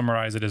would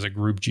summarize it as a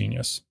group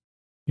genius.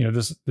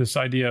 This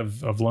idea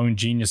of lone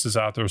geniuses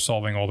out there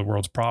solving all the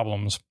world's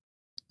problems,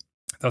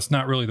 that's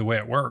not really the way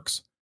it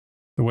works.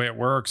 The way it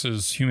works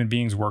is human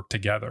beings work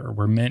together.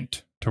 We're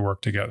meant to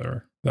work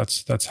together.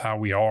 That's how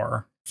we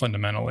are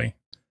fundamentally.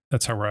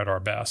 That's how we're at our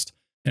best.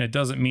 And it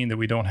doesn't mean that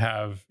we don't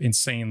have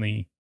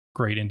insanely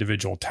great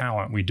individual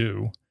talent. We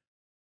do.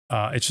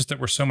 It's just that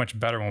we're so much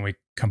better when we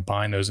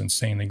combine those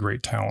insanely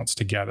great talents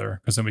together,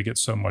 because then we get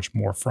so much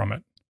more from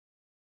it.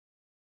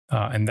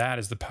 And that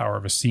is the power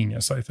of a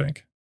scenius, I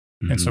think.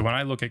 Mm-hmm. And so when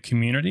I look at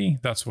community,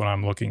 that's what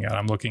I'm looking at.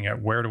 I'm looking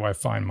at, where do I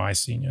find my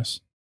scenius?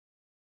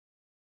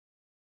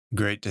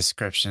 Great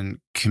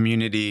description.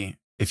 Community,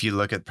 if you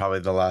look at probably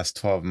the last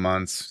 12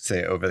 months,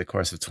 say over the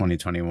course of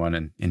 2021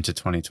 and into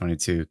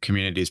 2022,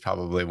 community is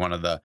probably one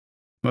of the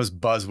most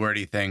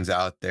buzzwordy things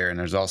out there. And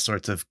there's all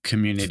sorts of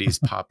communities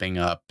popping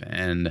up.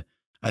 And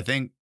I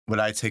think what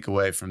I take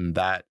away from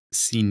that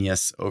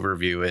scenius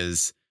overview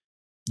is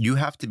you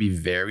have to be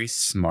very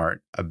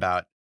smart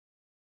about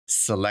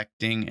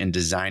selecting and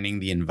designing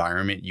the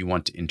environment you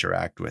want to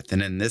interact with.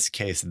 And in this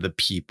case, the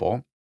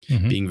people,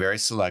 being very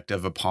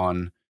selective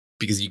upon,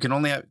 because you can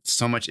only have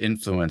so much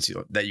influence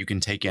that you can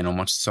take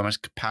in, so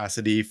much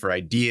capacity for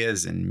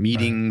ideas and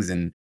meetings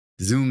and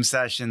Zoom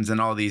sessions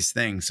and all these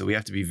things. So we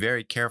have to be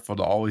very careful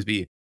to always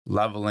be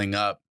leveling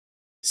up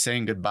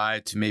saying goodbye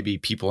to maybe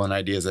people and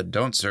ideas that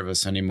don't serve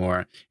us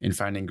anymore, and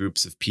finding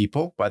groups of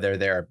people, whether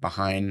they're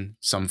behind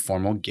some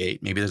formal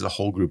gate, maybe there's a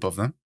whole group of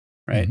them,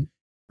 right?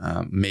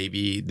 Hmm.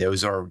 Maybe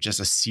those are just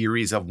a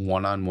series of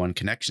one-on-one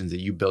connections that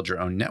you build your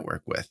own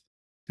network with.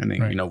 I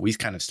mean, Right. we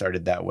kind of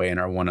started that way in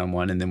our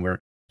one-on-one, and then we're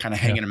kind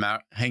of Yeah.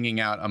 hanging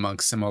out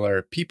amongst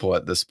similar people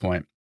at this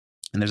point.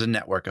 And there's a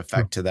network True.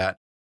 effect to that.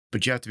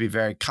 But you have to be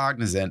very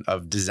cognizant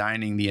of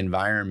designing the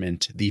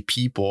environment, the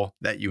people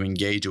that you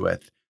engage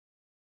with,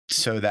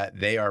 so that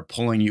they are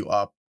pulling you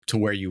up to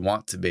where you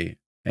want to be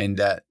and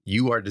that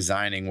you are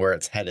designing where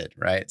it's headed,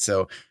 right?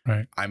 So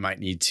Right. I might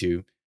need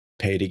to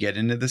pay to get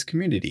into this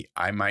community.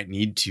 I might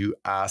need to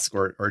ask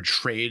or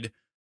trade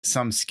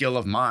some skill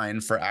of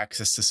mine for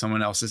access to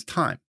someone else's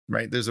time,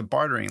 right? There's a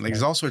bartering, like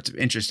there's Right. all sorts of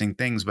interesting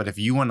things. But if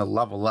you want to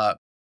level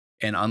up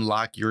and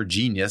unlock your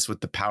genius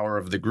with the power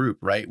of the group,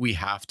 right? We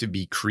have to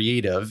be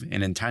creative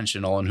and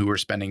intentional in who we're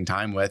spending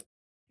time with.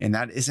 And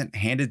that isn't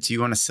handed to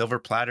you on a silver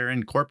platter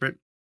in corporate.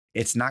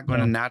 It's not going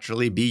to No.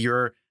 naturally be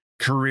your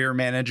career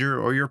manager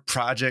or your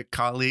project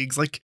colleagues.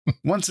 Like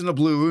once in a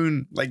blue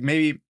moon, like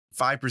maybe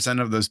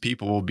 5% of those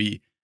people will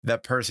be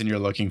that person you're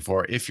looking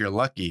for if you're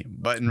lucky.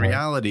 But in Right.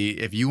 reality,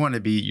 if you want to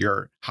be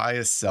your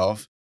highest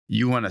self,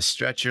 you want to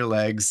stretch your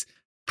legs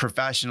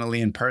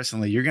professionally and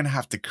personally, you're going to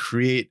have to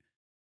create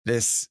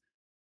this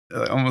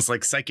almost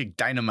like psychic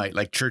dynamite,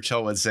 like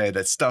Churchill would say,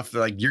 that stuff that,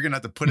 like, you're going to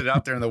have to put it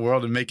out there in the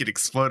world and make it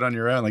explode on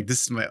your own. Like,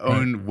 this is my Right.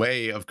 own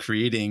way of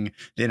creating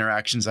the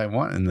interactions I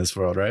want in this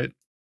world, right?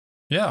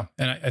 Yeah.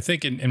 And I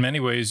think in many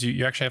ways,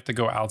 you actually have to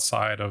go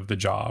outside of the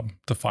job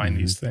to find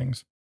Mm-hmm. these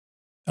things.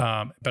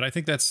 But I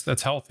think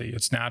that's healthy.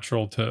 It's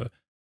natural to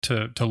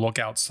look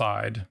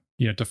outside,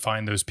 to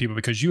find those people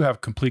because you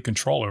have complete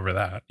control over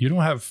that. You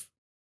don't have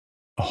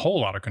a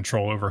whole lot of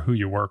control over who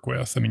you work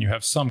with. I mean, you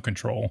have some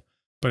control,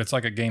 but it's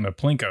like a game of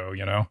Plinko,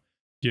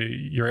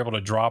 You're able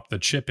to drop the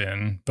chip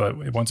in,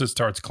 but once it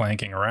starts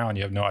clanking around,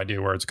 you have no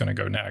idea where it's going to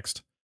go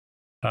next.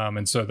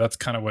 And so that's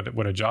kind of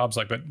what a job's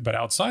like. But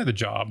outside the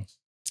job,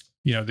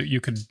 that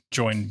you could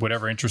join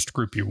whatever interest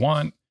group you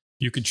want.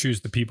 You could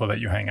choose the people that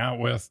you hang out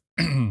with,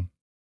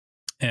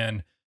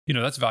 and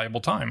that's valuable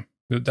time.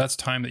 That's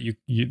time that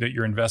that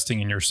you're investing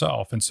in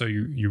yourself, and so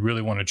you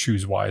really want to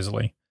choose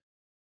wisely.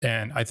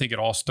 And I think it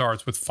all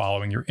starts with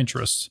following your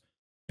interests,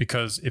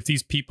 because if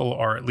these people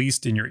are at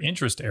least in your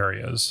interest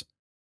areas,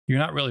 you're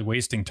not really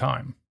wasting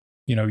time.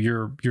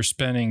 You're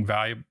spending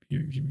value.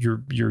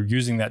 You're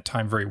using that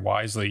time very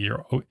wisely.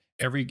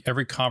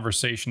 Every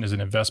conversation is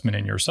an investment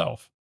in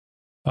yourself.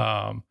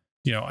 Um,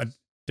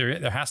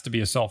 there has to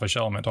be a selfish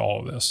element to all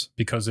of this,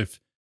 because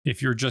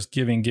if you're just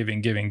giving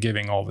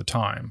all the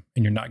time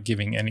and you're not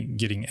getting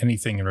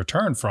anything in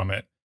return from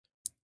it,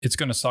 it's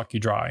going to suck you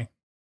dry.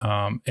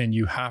 And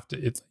you have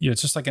to, it's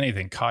just like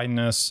anything,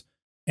 kindness,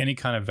 any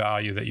kind of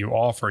value that you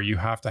offer, you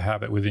have to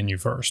have it within you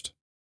first,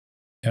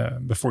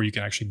 before you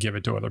can actually give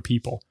it to other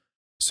people.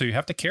 So you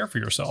have to care for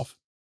yourself.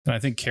 And I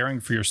think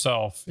caring for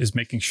yourself is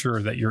making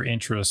sure that your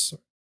interests,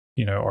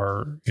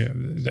 are,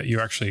 that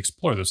you actually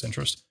explore those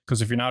interests.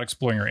 Because if you're not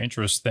exploring your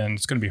interests, then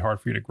it's going to be hard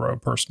for you to grow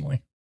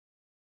personally.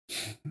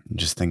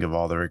 Just think of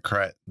all the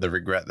regret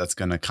that's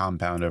going to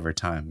compound over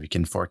time. We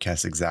can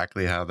forecast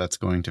exactly how that's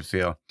going to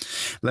feel.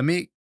 Let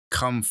me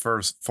come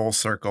first full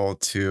circle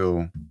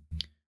to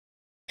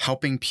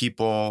helping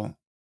people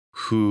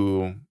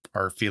who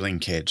are feeling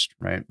caged,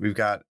 right? We've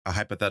got a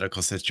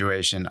hypothetical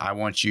situation. I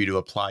want you to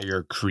apply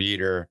your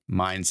creator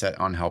mindset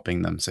on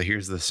helping them. So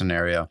here's the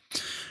scenario.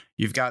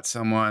 You've got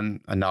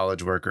someone, a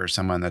knowledge worker,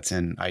 someone that's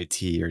in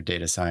IT or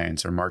data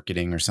science or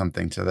marketing or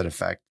something to that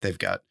effect. They've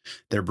got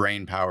their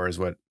brain power is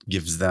what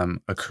gives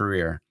them a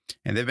career.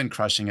 And they've been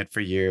crushing it for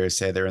years.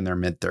 Say they're in their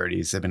mid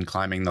 30s. They've been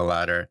climbing the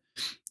ladder.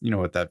 You know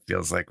what that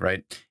feels like,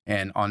 right?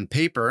 And on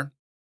paper,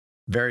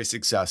 very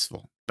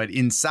successful. But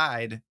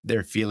inside,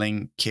 they're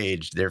feeling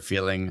caged. They're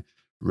feeling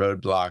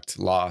roadblocked,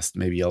 lost,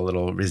 maybe a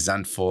little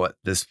resentful at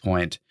this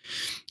point.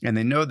 And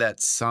they know that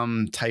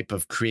some type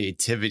of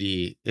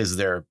creativity is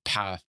their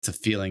path to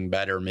feeling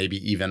better, maybe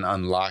even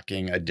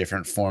unlocking a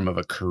different form of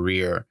a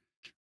career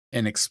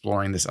and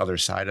exploring this other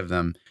side of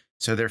them.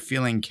 So they're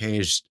feeling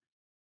caged.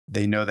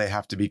 They know they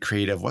have to be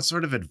creative. What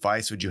sort of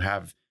advice would you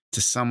have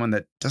to someone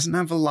that doesn't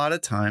have a lot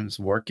of times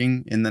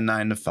working in the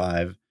 9 to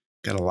 5,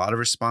 got a lot of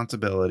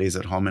responsibilities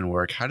at home and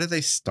work? How do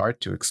they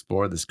start to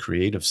explore this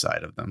creative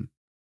side of them?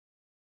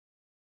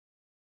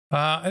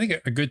 I think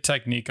a good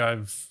technique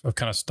I've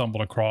kind of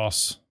stumbled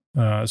across,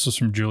 this is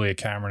from Julia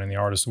Cameron in The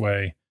Artist's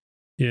Way,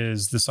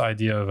 is this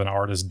idea of an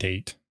artist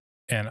date.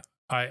 And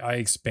I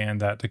expand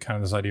that to kind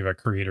of this idea of a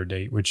creator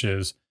date, which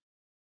is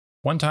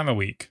one time a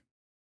week.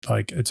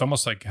 Like it's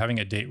almost like having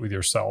a date with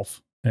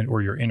yourself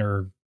or your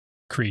inner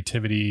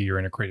creativity, your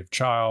inner creative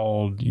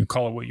child. You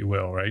call it what you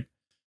will, right?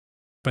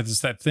 But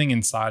it's that thing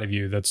inside of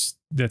you that's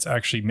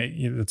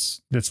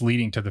actually that's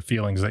leading to the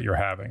feelings that you're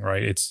having,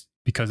 right? It's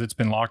because it's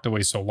been locked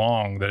away so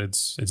long that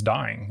it's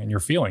dying, and you're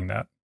feeling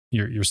that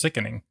you're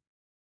sickening.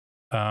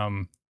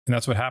 And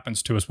that's what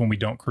happens to us when we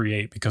don't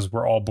create, because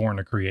we're all born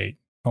to create.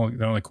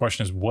 The only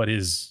question is, what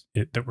is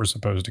it that we're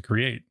supposed to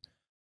create?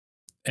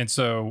 And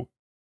so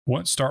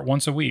start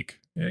once a week.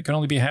 It can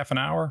only be half an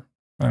hour.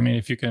 I mean,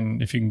 if you can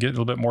get a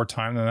little bit more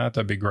time than that,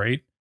 that'd be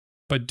great.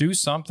 But do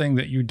something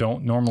that you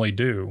don't normally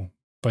do,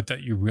 but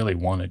that you really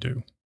want to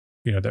do,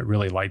 that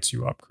really lights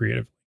you up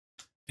creatively.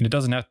 And it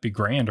doesn't have to be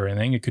grand or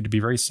anything. It could be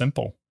very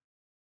simple.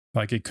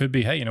 Like it could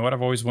be, hey, you know what?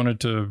 I've always wanted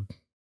to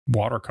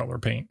watercolor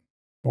paint,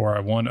 or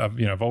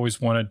I've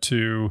always wanted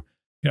to,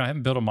 I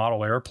haven't built a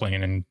model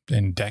airplane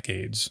in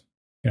decades.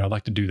 I'd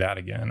like to do that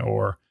again.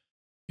 Or,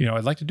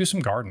 I'd like to do some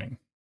gardening.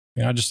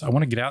 I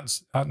want to get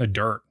out in the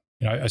dirt.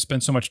 I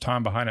spend so much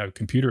time behind a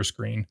computer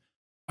screen.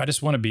 I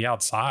just want to be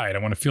outside. I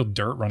want to feel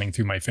dirt running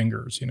through my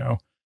fingers.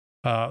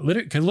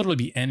 It could literally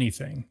be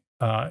anything.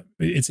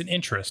 It's an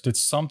interest.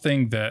 It's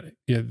something that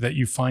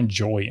you find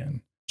joy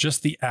in.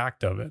 Just the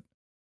act of it,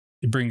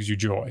 it brings you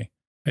joy.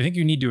 I think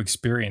you need to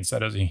experience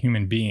that as a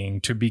human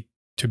being to be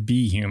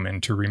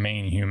human, to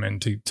remain human,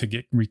 to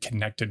get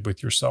reconnected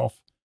with yourself,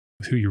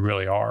 with who you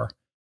really are.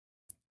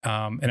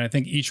 And I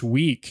think each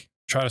week,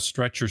 try to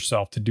stretch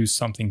yourself to do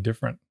something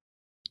different.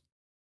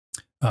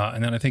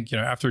 And then I think,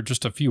 after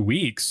just a few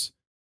weeks,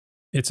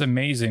 it's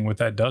amazing what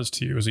that does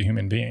to you as a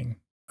human being.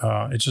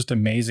 It's just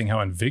amazing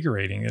how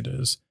invigorating it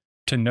is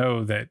to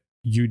know that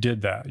you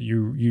did that.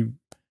 You,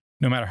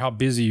 no matter how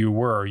busy you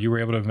were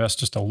able to invest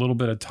just a little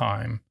bit of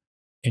time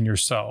in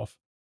yourself,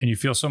 and you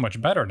feel so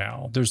much better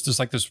now. There's just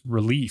like this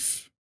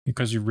relief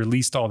because you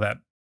released all that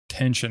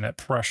tension, that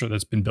pressure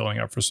that's been building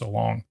up for so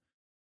long.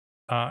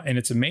 And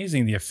it's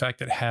amazing the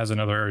effect it has in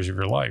other areas of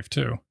your life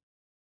too.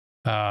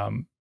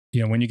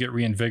 When you get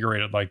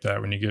reinvigorated like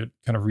that, when you get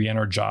kind of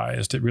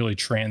re-energized, it really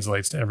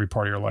translates to every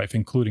part of your life,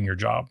 including your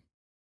job.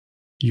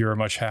 You're a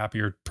much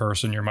happier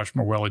person. You're much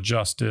more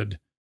well-adjusted.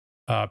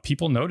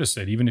 People notice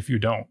it, even if you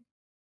don't.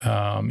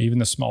 Even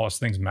the smallest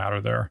things matter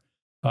there.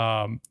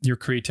 Your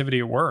creativity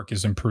at work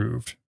is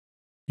improved.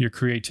 Your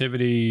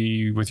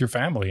creativity with your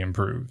family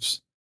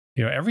improves.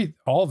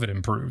 All of it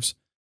improves.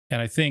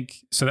 And I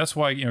think, so that's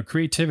why,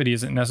 creativity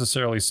isn't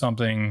necessarily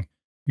something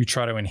you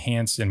try to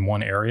enhance in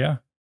one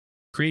area.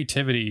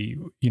 Creativity,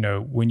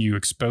 when you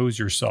expose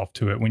yourself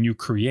to it, when you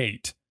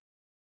create,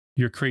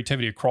 your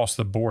creativity across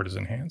the board is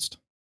enhanced.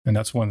 And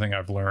that's one thing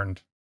I've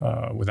learned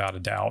without a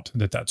doubt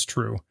that's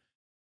true.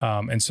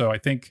 And so I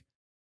think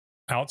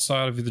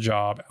outside of the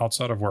job,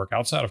 outside of work,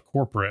 outside of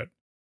corporate,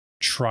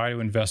 try to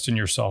invest in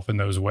yourself in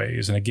those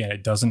ways. And again,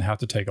 it doesn't have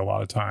to take a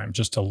lot of time.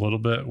 Just a little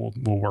bit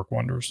will work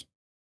wonders.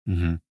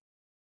 Mm-hmm.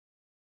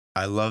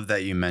 I love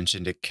that you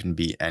mentioned it can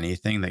be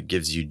anything that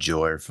gives you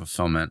joy or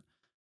fulfillment.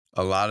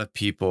 A lot of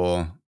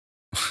people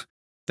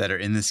that are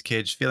in this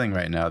cage feeling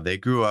right now, they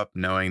grew up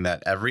knowing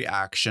that every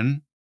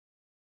action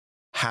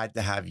had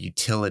to have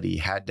utility,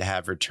 had to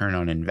have return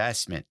on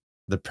investment.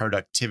 The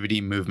productivity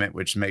movement,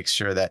 which makes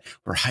sure that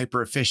we're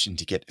hyper efficient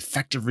to get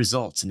effective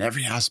results in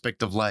every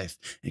aspect of life,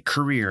 a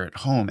career, at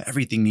home,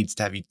 everything needs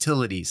to have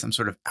utility, some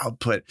sort of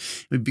output.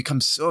 We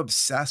become so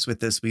obsessed with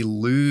this, we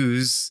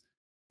lose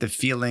the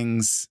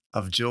feelings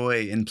of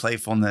joy and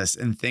playfulness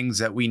and things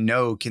that we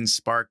know can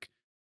spark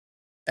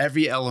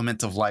every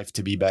element of life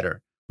to be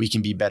better. We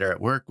can be better at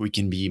work. We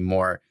can be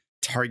more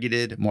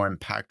targeted, more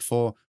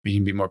impactful. We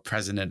can be more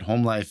present at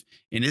home life.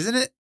 And isn't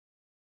it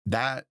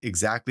that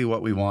exactly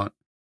what we want?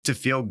 To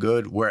feel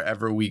good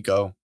wherever we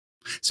go.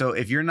 So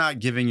if you're not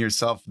giving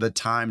yourself the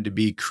time to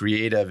be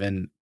creative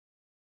and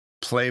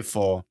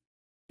playful,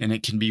 and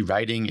it can be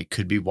writing, it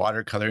could be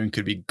watercoloring, it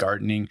could be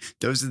gardening.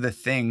 Those are the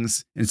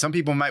things. And some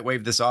people might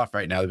wave this off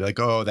right now. They'll be like,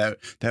 oh,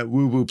 that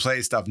woo-woo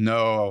play stuff.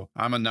 No,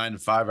 I'm a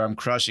 9-to-5, I'm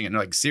crushing it. And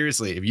like,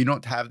 seriously, if you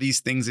don't have these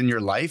things in your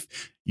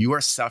life, you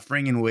are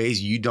suffering in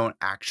ways you don't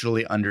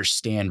actually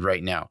understand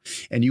right now.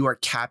 And you are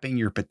capping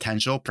your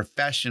potential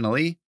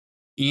professionally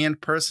and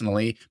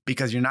personally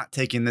because you're not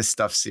taking this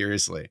stuff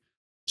seriously.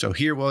 So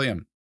here,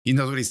 William, he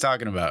knows what he's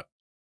talking about.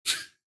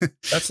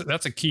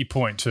 That's a key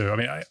point too. I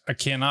mean, I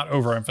cannot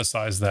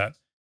overemphasize that.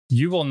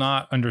 You will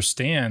not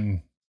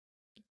understand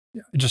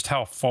just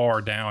how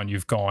far down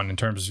you've gone in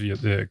terms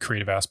of the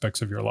creative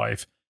aspects of your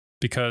life,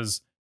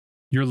 because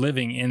you're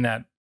living in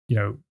that.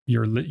 You're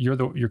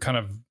kind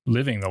of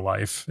living the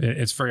life.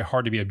 It's very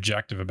hard to be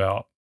objective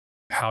about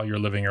how you're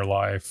living your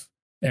life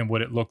and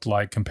what it looked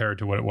like compared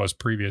to what it was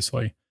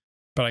previously.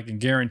 But I can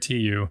guarantee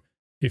you,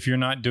 if you're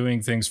not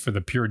doing things for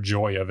the pure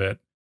joy of it,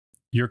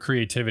 your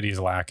creativity is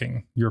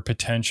lacking. Your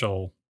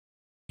potential,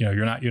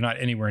 you're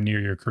not anywhere near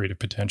your creative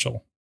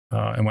potential.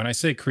 And when I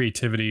say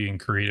creativity and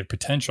creative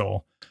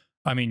potential,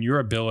 I mean your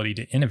ability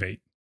to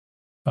innovate.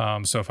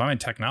 So if I'm in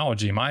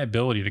technology, my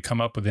ability to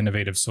come up with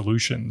innovative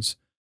solutions,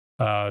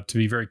 to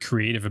be very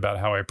creative about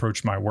how I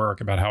approach my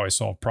work, about how I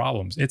solve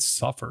problems, it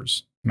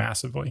suffers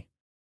massively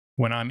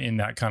when I'm in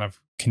that kind of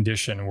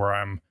condition where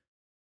I'm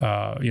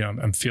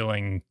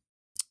feeling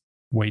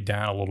weighed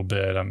down a little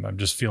bit. I'm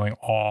just feeling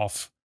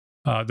off.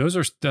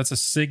 That's a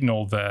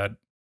signal that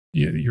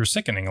you're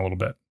sickening a little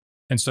bit.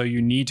 And so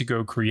you need to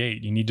go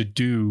create. You need to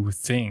do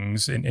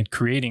things, and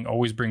creating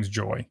always brings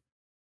joy.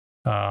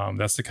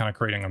 That's the kind of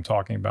creating I'm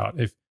talking about.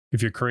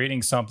 If you're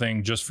creating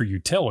something just for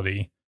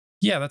utility,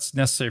 yeah, that's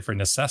necessary for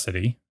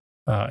necessity.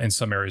 in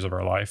some areas of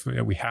our life.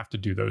 We have to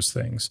do those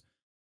things.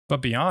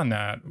 But beyond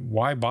that,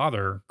 why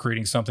bother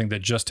creating something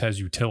that just has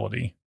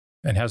utility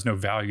and has no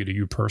value to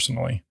you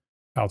personally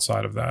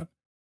outside of that?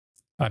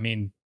 I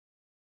mean,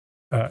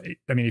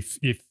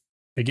 if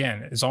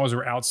again, as long as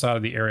we're outside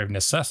of the area of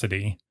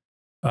necessity,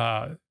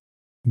 uh,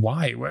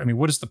 why? I mean,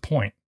 what is the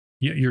point?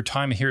 Your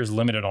time here is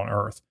limited on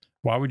Earth.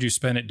 Why would you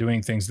spend it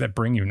doing things that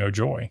bring you no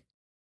joy?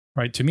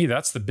 Right? To me,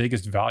 that's the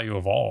biggest value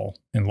of all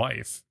in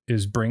life,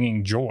 is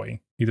bringing joy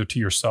either to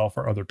yourself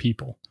or other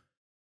people.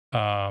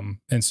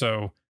 And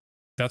so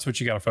that's what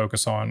you got to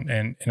focus on.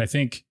 And I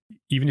think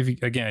even if you,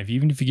 again,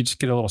 even if you could just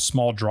get a little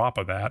small drop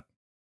of that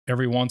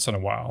every once in a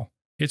while,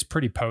 it's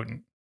pretty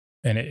potent,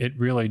 and it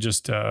really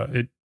just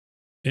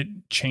it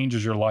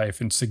changes your life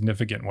in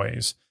significant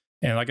ways.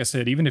 And like I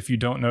said, even if you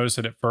don't notice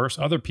it at first,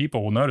 other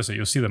people will notice it.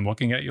 You'll see them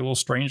looking at you a little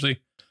strangely,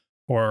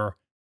 or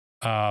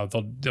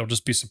they'll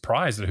just be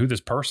surprised at who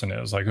this person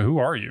is. Like, who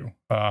are you?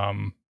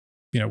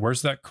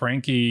 Where's that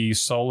cranky,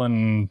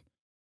 sullen,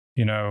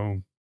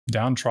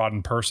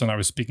 downtrodden person I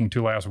was speaking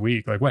to last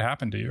week? Like, what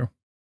happened to you?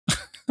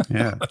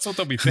 Yeah. That's what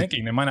they'll be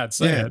thinking. They might not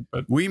say it,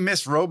 but we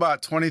miss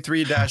robot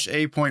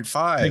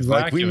 23-A.5. exactly,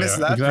 Like, we miss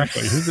that.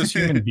 Exactly. Who's this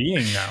human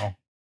being now?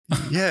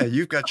 Yeah,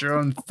 you've got your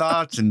own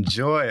thoughts and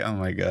joy. Oh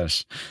my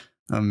gosh.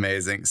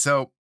 Amazing.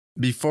 So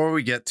before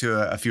we get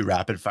to a few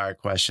rapid fire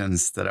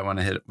questions that I want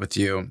to hit with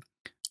you,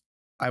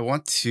 I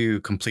want to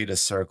complete a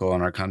circle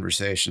in our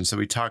conversation. So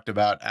we talked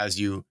about, as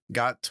you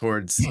got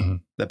towards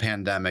the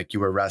pandemic, you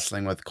were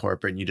wrestling with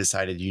corporate and you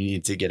decided you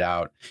need to get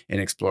out and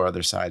explore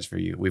other sides for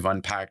you. We've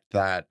unpacked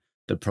that,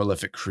 the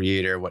prolific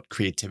creator, what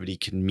creativity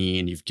can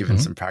mean. You've given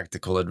some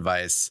practical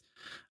advice.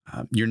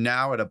 You're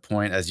now at a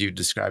point, as you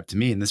described to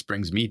me, and this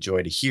brings me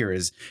joy to hear,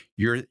 is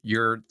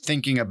you're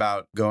thinking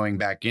about going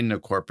back into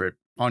corporate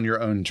on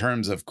your own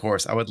terms, of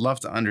course. I would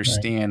love to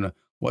understand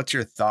what's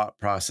your thought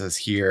process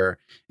here.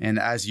 And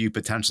as you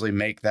potentially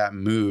make that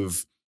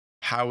move,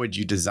 how would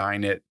you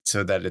design it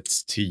so that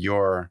it's to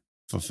your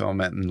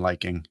fulfillment and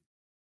liking?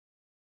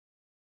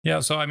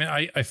 Yeah, so I mean,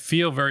 I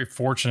feel very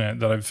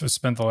fortunate that I've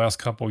spent the last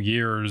couple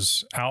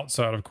years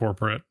outside of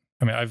corporate.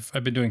 I mean, I've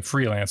been doing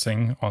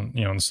freelancing on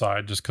the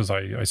side just because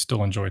I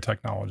still enjoy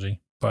technology,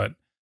 but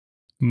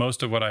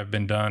most of what I've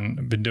been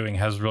doing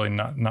has really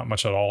not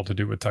much at all to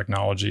do with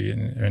technology,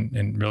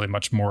 and really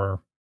much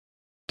more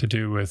to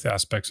do with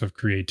aspects of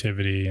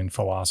creativity and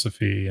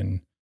philosophy,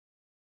 and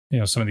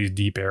some of these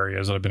deep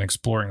areas that I've been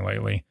exploring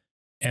lately.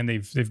 And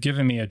they've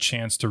given me a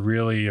chance to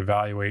really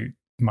evaluate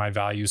my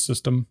value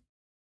system,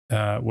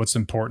 what's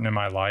important in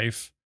my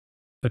life,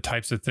 the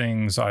types of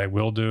things I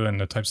will do, and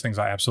the types of things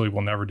I absolutely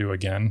will never do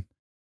again.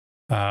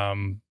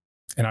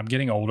 And I'm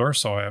getting older,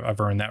 so I've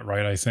earned that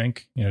right, I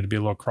think, to be a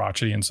little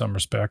crotchety in some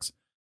respects.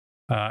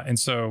 And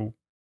so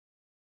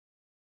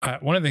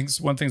one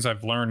things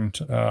I've learned,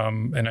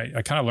 and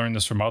I kind of learned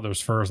this from others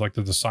first, like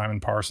the Simon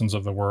Parsons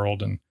of the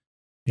world. And,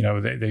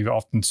 they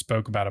often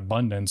spoke about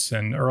abundance.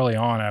 And early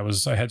on,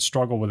 I had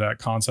struggled with that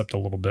concept a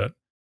little bit.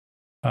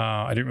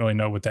 I didn't really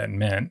know what that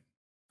meant.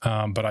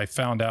 But I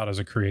found out as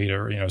a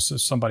creator, so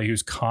somebody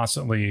who's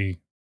constantly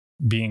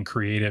being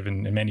creative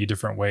in many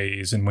different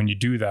ways. And when you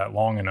do that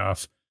long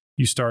enough,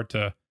 you start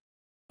to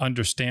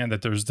understand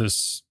that there's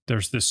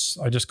this,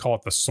 I just call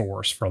it the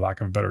source, for lack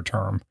of a better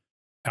term,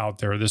 out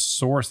there, this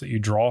source that you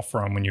draw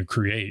from when you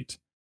create.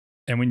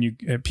 And when you,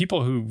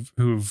 people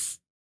who've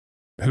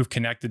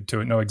connected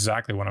to it know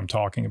exactly what I'm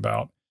talking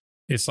about.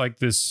 It's like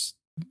this,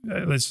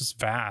 it's just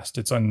vast.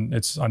 It's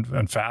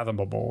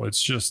unfathomable.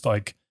 It's just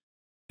like,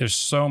 there's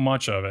so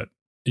much of it.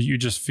 You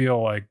just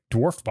feel like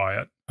dwarfed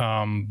by it.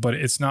 But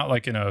it's not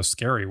like in a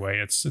scary way.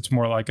 It's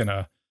more like in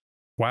a,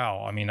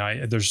 wow. I mean,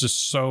 there's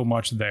just so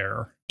much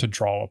there to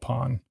draw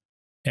upon.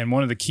 And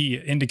one of the key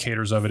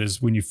indicators of it is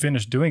when you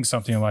finish doing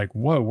something, you're like,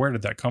 whoa, where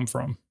did that come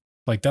from?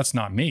 Like, that's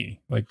not me.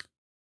 Like,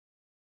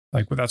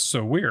 well, that's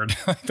so weird.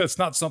 That's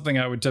not something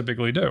I would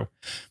typically do.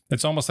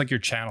 It's almost like you're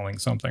channeling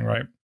something,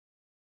 right?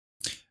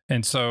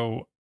 And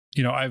so,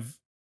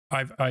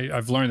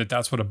 I've learned that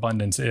that's what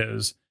abundance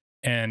is.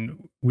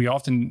 And we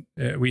often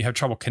we have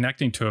trouble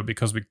connecting to it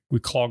because we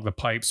clog the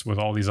pipes with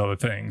all these other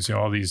things,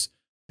 all these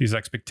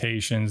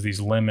expectations, these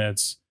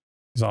limits,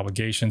 these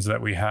obligations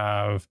that we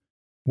have,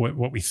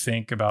 what we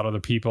think about other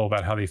people,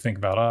 about how they think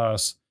about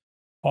us.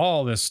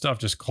 All this stuff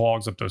just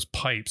clogs up those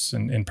pipes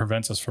and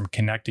prevents us from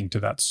connecting to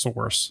that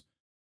source.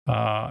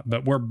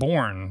 But we're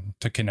born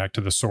to connect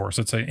to the source.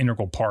 It's an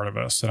integral part of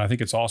us. And I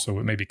think it's also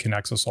what maybe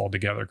connects us all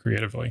together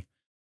creatively.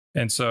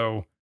 And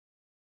so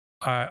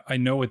I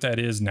know what that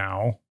is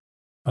now.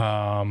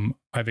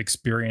 I've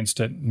experienced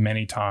it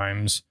many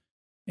times,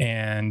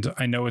 and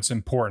I know it's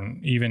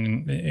important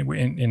even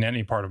in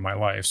any part of my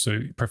life.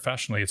 So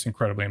professionally, it's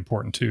incredibly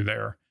important too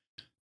there.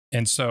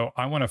 And so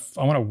I want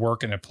to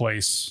work in a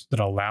place that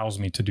allows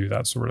me to do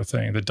that sort of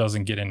thing, that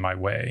doesn't get in my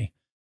way.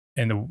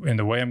 And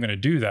the way I'm going to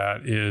do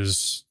that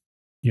is,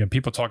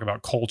 people talk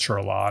about culture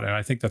a lot, and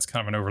I think that's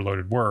kind of an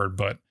overloaded word,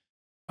 but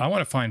I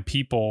want to find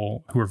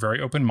people who are very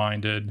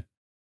open-minded,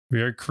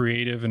 very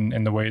creative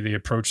in the way they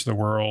approach the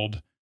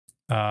world,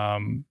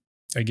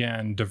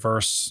 again,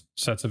 diverse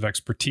sets of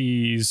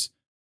expertise,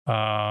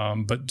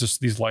 but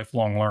just these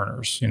lifelong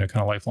learners, kind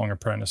of lifelong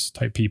apprentice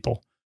type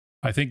people.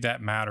 I think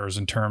that matters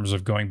in terms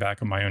of going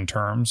back on my own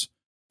terms.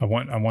 I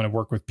want to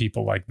work with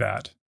people like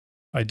that.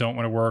 I don't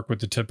want to work with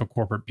the typical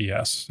corporate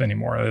BS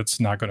anymore. It's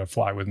not going to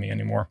fly with me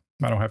anymore.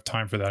 I don't have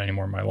time for that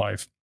anymore in my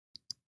life.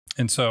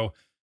 And so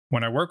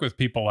when I work with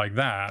people like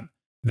that,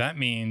 that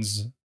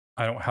means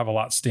I don't have a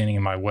lot standing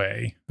in my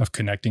way of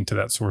connecting to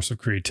that source of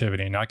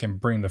creativity, and I can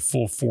bring the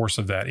full force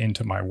of that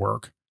into my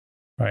work.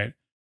 Right?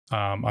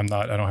 I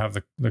don't have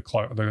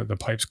the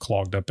pipes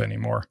clogged up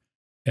anymore,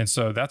 and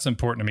so that's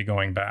important to me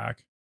going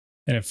back.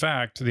 And in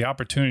fact, the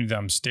opportunity that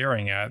I'm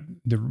staring at,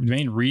 the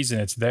main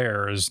reason it's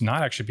there is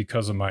not actually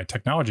because of my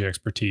technology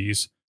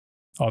expertise,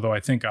 although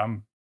I think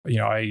I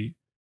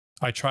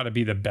try to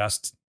be the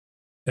best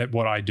at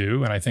what I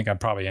do, and I think I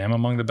probably am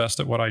among the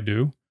best at what I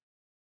do.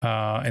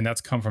 And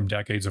that's come from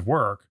decades of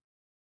work,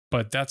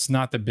 but that's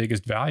not the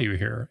biggest value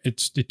here.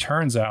 It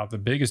turns out the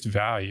biggest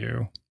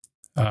value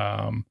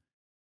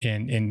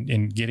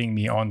in getting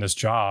me on this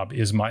job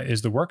is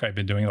the work I've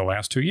been doing the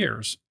last 2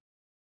 years,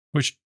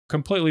 which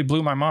completely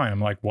blew my mind.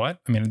 I'm like, what?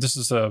 I mean, this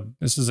is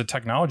a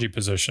technology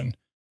position,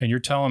 and you're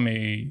telling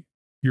me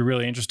you're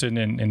really interested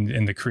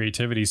in the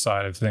creativity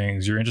side of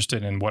things. You're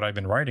interested in what I've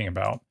been writing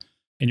about,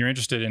 and you're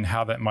interested in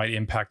how that might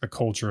impact the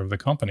culture of the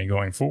company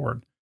going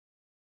forward.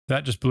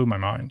 That just blew my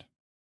mind.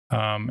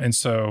 And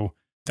so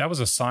that was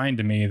a sign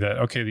to me that,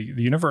 okay,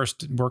 the universe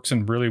works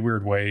in really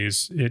weird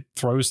ways. It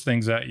throws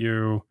things at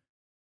you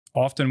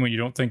often when you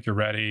don't think you're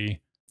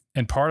ready.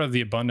 And part of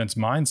the abundance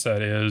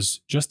mindset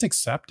is just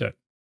accept it.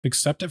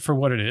 Accept it for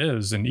what it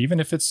is. And even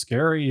if it's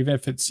scary, even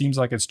if it seems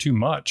like it's too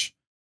much,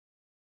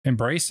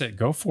 embrace it,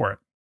 go for it.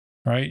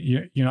 Right?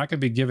 You're not going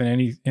to be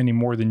given any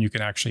more than you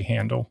can actually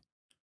handle.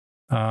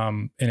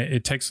 And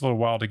it takes a little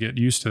while to get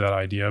used to that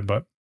idea,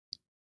 but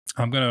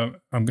I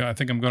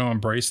think I'm going to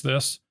embrace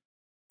this.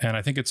 And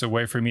I think it's a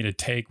way for me to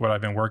take what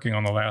I've been working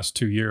on the last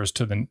 2 years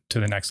to the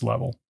next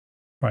level,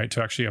 right?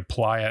 To actually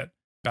apply it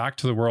back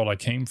to the world I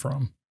came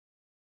from,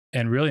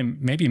 and really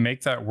maybe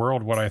make that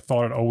world what I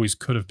thought it always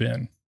could have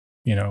been,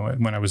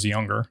 when I was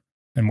younger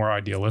and more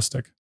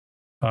idealistic.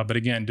 But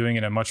again, doing it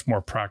in a much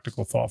more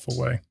practical, thoughtful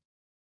way.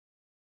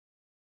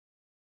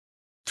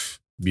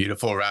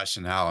 Beautiful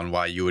rationale on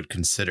why you would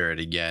consider it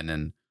again,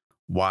 and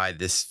why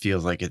this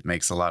feels like it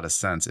makes a lot of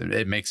sense.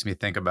 It makes me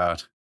think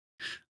about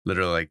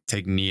literally like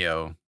take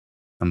Neo,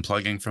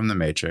 unplugging from the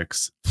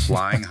Matrix,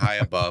 flying high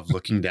above,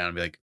 looking down and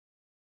be like,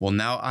 well,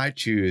 now I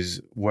choose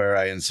where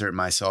I insert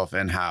myself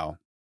and how.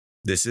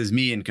 This is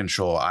me in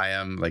control. I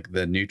am like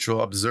the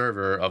neutral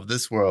observer of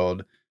this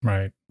world,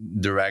 right?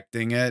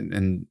 Directing it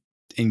and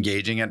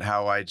engaging it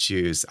how I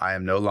choose. I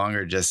am no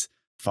longer just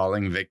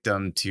falling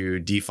victim to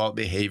default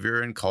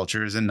behavior and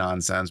cultures and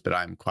nonsense, but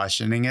I'm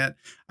questioning it.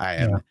 I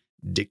am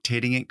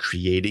dictating it,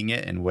 creating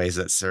it in ways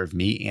that serve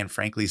me and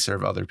frankly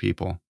serve other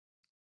people.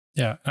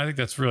 Yeah, I think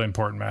that's really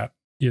important, Matt.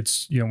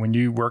 It's, when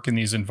you work in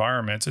these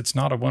environments, it's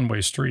not a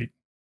one-way street.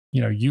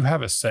 You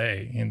have a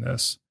say in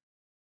this.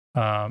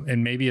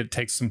 And maybe it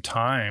takes some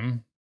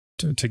time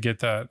to get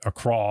that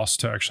across,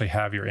 to actually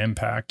have your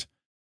impact.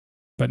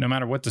 But no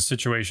matter what the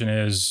situation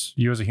is,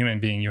 you as a human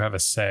being, you have a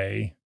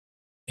say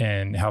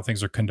in how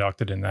things are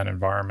conducted in that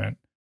environment.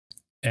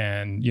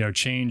 And,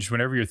 change,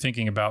 whenever you're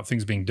thinking about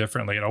things being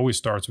differently, it always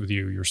starts with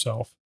you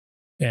yourself.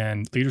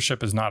 And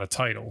leadership is not a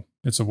title.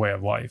 It's a way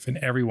of life. And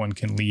everyone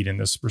can lead in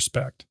this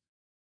respect.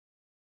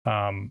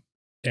 And,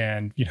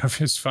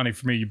 it's funny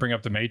for me, you bring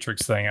up the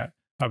Matrix thing.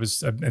 I've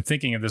been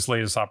thinking of this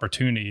latest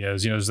opportunity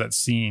as, there's that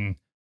scene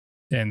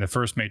in the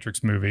first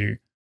Matrix movie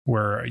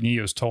where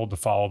Neo's told to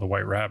follow the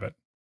white rabbit.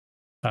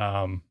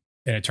 And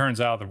it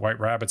turns out the white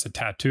rabbit's a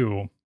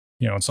tattoo,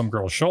 on some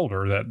girl's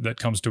shoulder that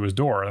comes to his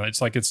door. And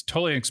it's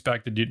totally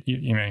unexpected.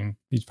 You mean,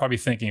 he's probably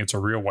thinking it's a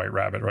real white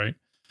rabbit, right?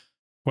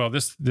 Well,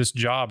 this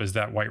job is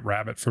that white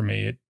rabbit for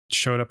me. It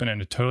showed up in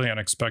a totally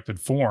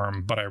unexpected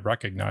form, but I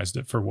recognized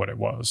it for what it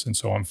was. And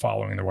so I'm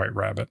following the white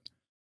rabbit.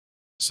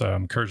 So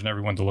I'm encouraging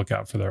everyone to look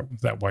out for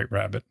that white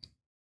rabbit.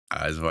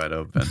 Eyes wide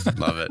open.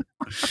 Love it.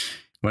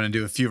 Want to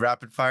do a few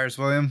rapid fires,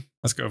 William?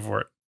 Let's go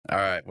for it. All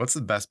right. What's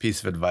the best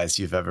piece of advice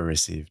you've ever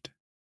received?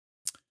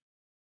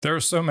 There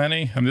are so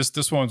many. I mean,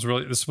 this one's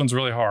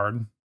really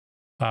hard.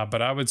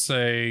 But I would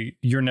say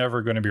you're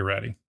never going to be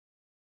ready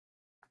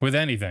with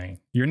anything.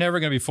 You're never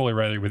going to be fully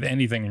ready with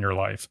anything in your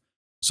life.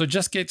 So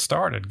just get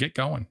started, get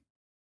going.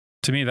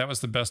 To me, that was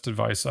the best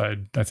advice I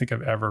think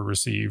I've ever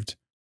received.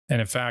 And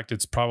in fact,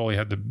 it's probably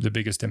had the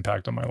biggest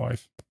impact on my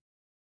life.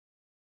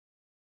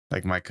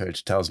 Like my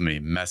coach tells me,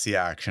 messy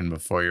action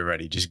before you're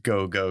ready. Just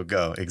go, go,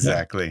 go.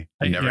 Exactly.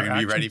 Yeah. You're never going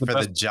to be ready for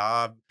the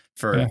job,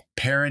 for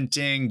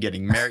parenting,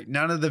 getting married.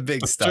 None of the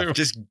big stuff. True.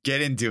 Just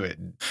get into it.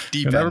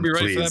 Deep end, never be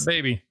ready please. for that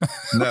baby.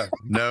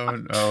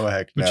 No. Oh,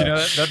 heck no.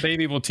 But that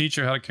baby will teach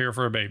you how to care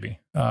for a baby.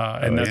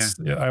 And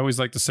I always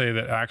like to say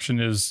that action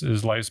is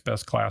life's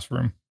best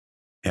classroom.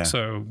 Yeah.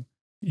 So,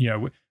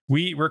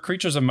 we're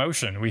creatures of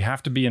motion. We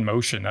have to be in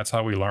motion. That's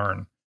how we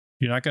learn.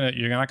 you're not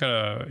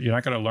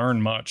gonna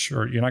learn much,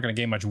 or you're not gonna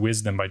gain much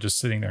wisdom by just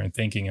sitting there and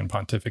thinking and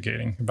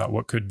pontificating about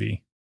what could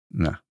be.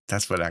 No,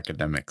 that's what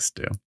academics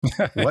do.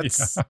 Yeah.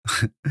 What's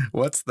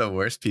what's the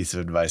worst piece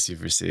of advice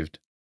you've received?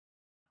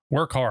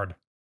 Work hard.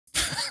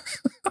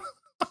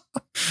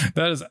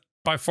 That is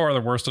by far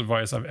the worst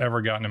advice I've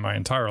ever gotten in my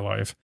entire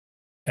life.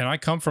 And I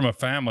come from a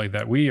family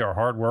that we are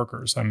hard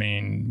workers. I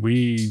mean,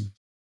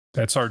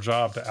 that's our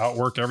job, to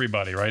outwork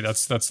everybody, right?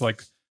 That's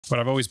like what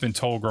I've always been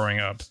told growing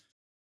up.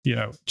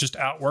 Just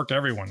outwork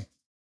everyone.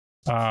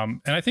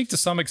 And I think to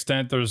some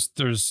extent there's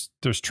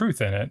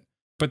truth in it,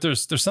 but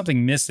there's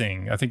something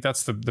missing. I think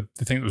that's the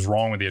thing that was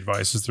wrong with the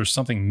advice, is there's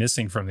something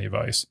missing from the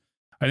advice.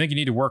 I think you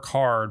need to work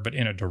hard, but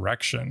in a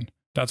direction.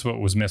 That's what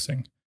was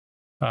missing.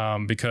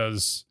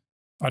 Because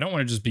I don't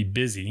want to just be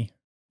busy.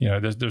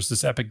 There's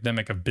this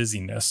epidemic of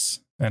busyness,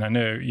 and I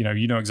know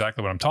you know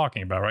exactly what I'm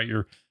talking about, right?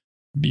 You're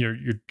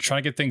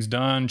trying to get things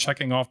done,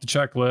 checking off the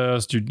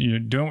checklist. You're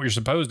doing what you're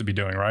supposed to be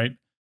doing, right?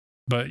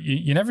 But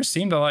you never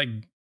seem to like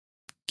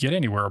get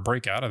anywhere or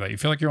break out of that. You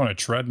feel like you're on a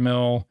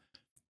treadmill.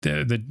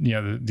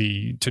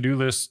 The to-do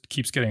list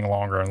keeps getting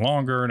longer and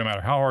longer, no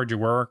matter how hard you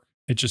work.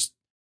 It's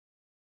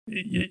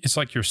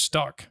like you're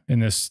stuck in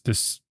this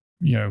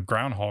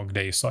Groundhog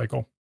Day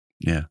cycle.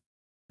 Yeah.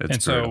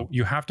 And so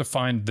you have to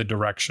find the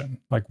direction.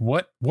 Like,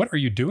 what are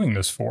you doing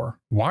this for?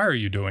 Why are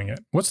you doing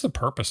it? What's the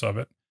purpose of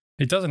it?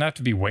 It doesn't have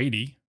to be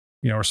weighty,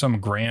 or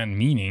some grand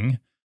meaning.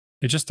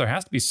 There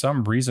has to be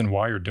some reason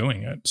why you're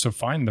doing it. So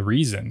find the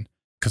reason,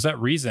 because that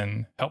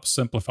reason helps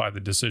simplify the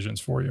decisions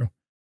for you.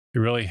 It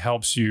really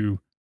helps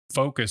you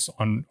focus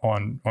on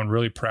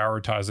really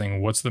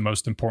prioritizing what's the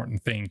most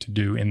important thing to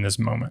do in this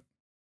moment.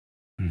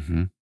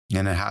 Mm-hmm.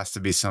 And it has to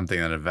be something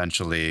that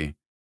eventually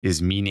is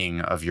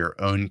meaning of your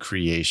own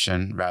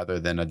creation,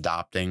 rather than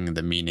adopting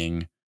the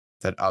meaning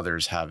that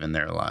others have in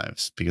their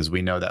lives, because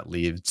we know that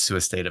leads to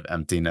a state of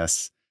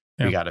emptiness.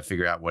 Yeah. We got to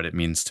figure out what it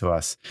means to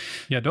us.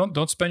 Yeah.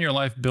 Don't spend your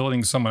life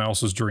building someone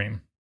else's dream.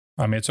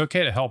 I mean, it's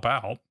okay to help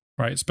out,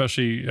 right?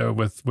 Especially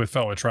with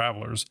fellow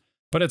travelers.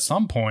 But at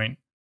some point,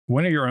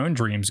 when are your own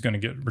dreams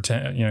going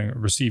to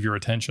receive your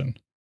attention?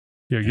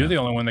 You're the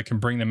only one that can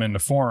bring them into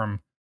form.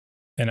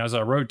 And as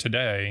I wrote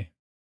today,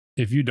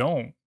 if you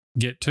don't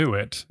get to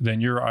it, then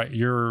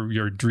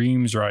your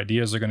dreams or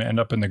ideas are going to end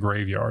up in the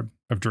graveyard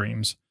of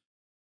dreams.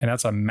 And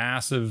that's a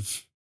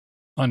massive,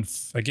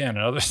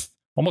 another,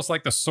 almost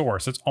like the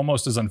source. It's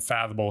almost as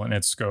unfathomable in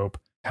its scope.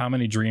 How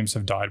many dreams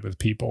have died with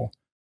people,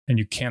 and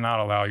you cannot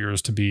allow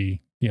yours to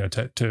be,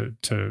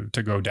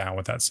 to go down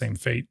with that same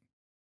fate.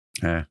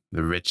 The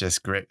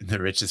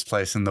richest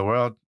place in the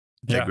world,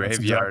 the graveyard. That's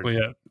exactly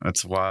it.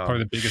 That's wild.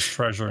 Probably the biggest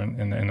treasure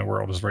in the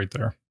world is right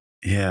there.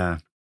 Yeah.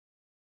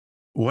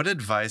 What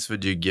advice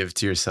would you give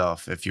to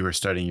yourself if you were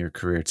starting your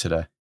career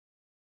today?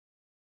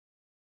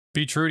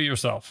 Be true to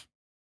yourself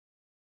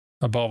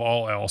above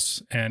all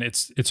else. And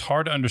it's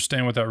hard to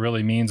understand what that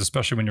really means,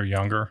 especially when you're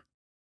younger.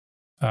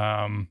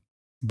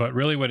 But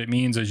really what it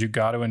means is you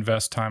got to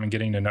invest time in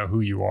getting to know who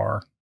you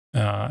are,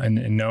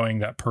 and knowing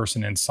that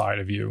person inside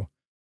of you.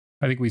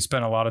 I think we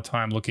spend a lot of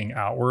time looking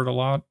outward a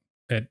lot.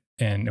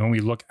 And when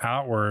we look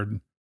outward,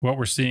 what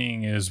we're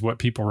seeing is what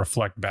people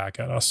reflect back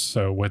at us.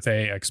 So what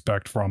they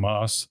expect from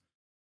us,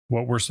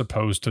 what we're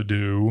supposed to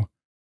do.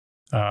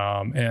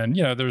 And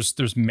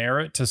there's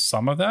merit to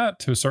some of that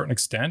to a certain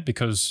extent,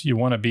 because you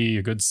want to be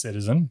a good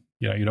citizen.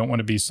 You don't want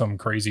to be some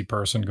crazy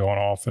person going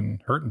off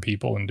and hurting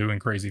people and doing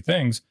crazy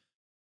things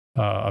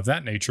of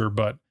that nature.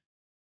 But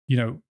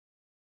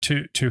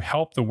to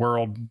help the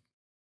world,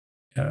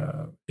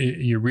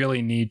 you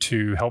really need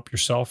to help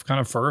yourself kind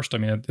of first. I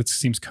mean, it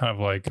seems kind of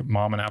like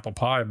mom and apple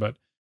pie, but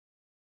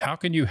how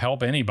can you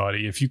help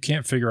anybody if you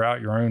can't figure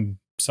out your own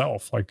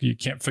self? Like you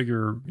can't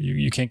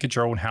get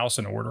your own house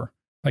in order.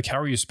 Like, how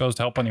are you supposed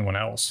to help anyone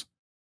else?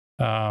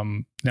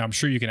 Now I'm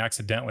sure you can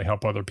accidentally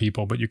help other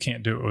people, but you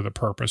can't do it with a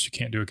purpose. You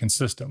can't do it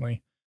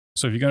consistently.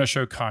 So if you're going to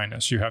show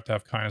kindness, you have to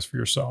have kindness for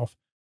yourself.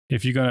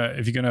 If you're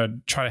gonna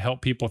try to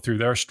help people through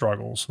their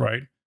struggles,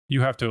 right?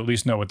 You have to at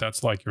least know what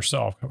that's like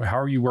yourself. How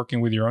are you working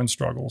with your own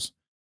struggles?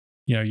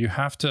 You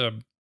have to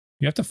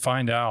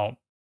find out,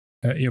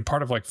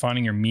 part of like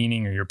finding your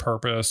meaning or your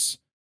purpose.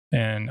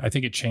 And I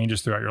think it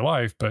changes throughout your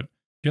life, but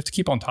you have to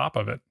keep on top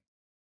of it.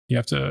 You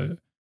have to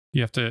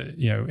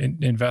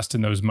invest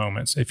in those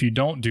moments. If you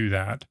don't do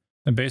that,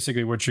 then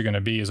basically what you're going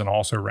to be is an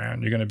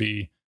also-ran. You're going to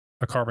be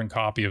a carbon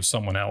copy of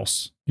someone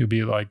else. You'll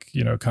be like,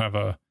 kind of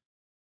a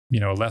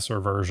lesser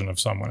version of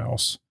someone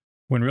else.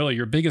 When really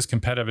your biggest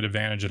competitive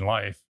advantage in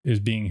life is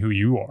being who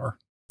you are,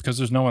 because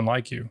there's no one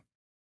like you.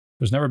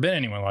 There's never been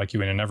anyone like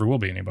you, and there never will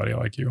be anybody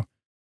like you.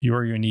 You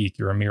are unique.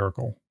 You're a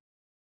miracle.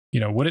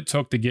 What it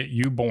took to get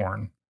you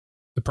born,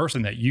 the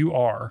person that you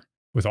are,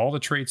 with all the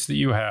traits that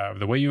you have,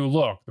 the way you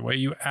look, the way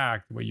you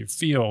act, the way you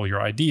feel,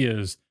 your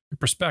ideas, your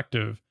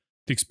perspective,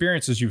 the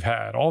experiences you've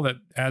had, all that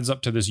adds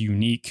up to this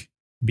unique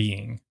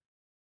being.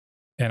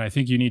 And I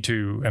think you need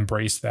to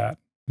embrace that.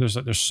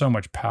 There's so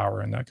much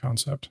power in that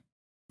concept.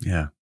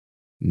 Yeah.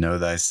 Know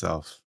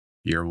thyself.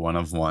 You're one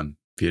of one.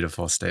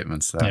 Beautiful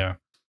statements there.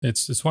 Yeah.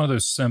 It's one of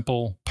those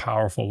simple,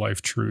 powerful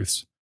life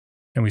truths.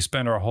 And we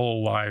spend our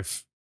whole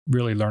life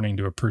really learning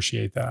to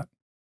appreciate that.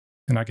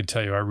 And I can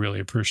tell you, I really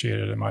appreciate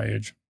it at my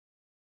age.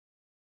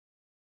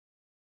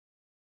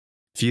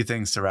 Few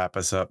things to wrap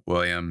us up,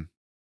 William.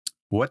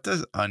 What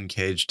does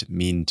uncaged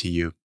mean to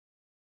you?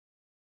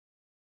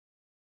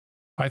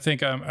 I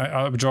think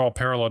I would draw a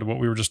parallel to what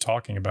we were just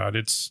talking about.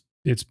 It's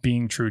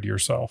being true to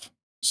yourself.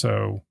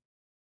 So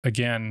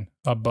again,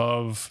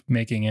 above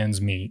making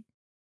ends meet,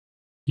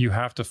 you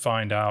have to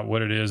find out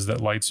what it is that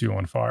lights you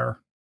on fire,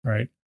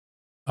 right?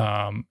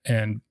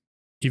 And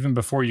even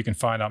before you can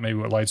find out maybe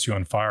what lights you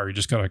on fire, you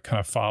just got to kind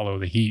of follow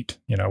the heat,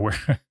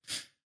 where,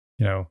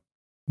 you know,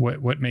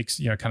 what makes,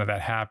 kind of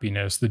that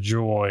happiness, the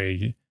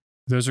joy,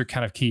 those are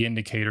kind of key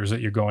indicators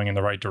that you're going in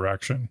the right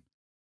direction.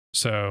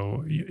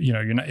 So,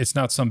 you're not, it's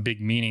not some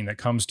big meaning that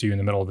comes to you in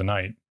the middle of the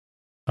night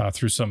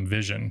through some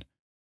vision.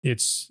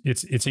 It's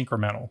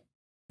incremental.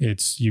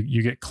 It's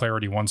you get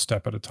clarity one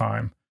step at a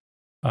time.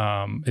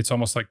 It's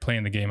almost like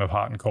playing the game of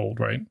hot and cold,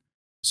 right?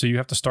 So you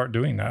have to start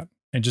doing that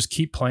and just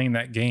keep playing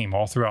that game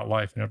all throughout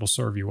life, and it'll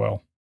serve you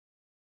well.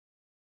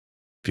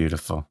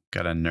 Beautiful.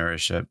 Got to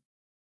nourish it.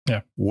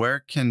 Yeah. Where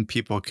can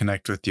people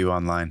connect with you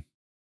online?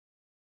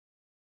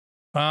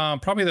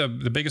 Probably the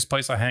biggest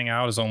place I hang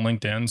out is on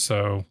LinkedIn.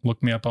 So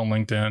look me up on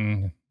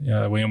LinkedIn.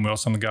 William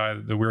Willis. I'm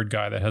the weird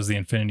guy that has the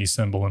infinity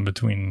symbol in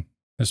between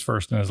his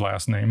first and his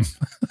last name.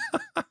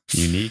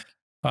 Unique.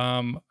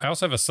 I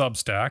also have a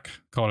Substack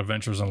called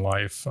Adventures in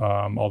Life,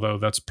 although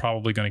that's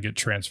probably going to get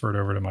transferred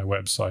over to my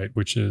website,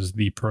 which is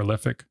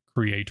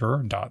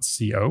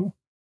theprolificcreator.co.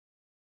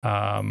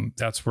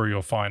 That's where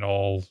you'll find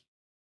all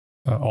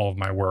of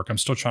my work. I'm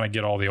still trying to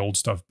get all the old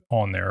stuff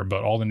on there,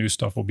 but all the new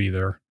stuff will be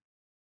there.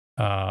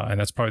 And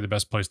that's probably the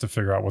best place to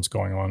figure out what's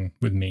going on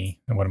with me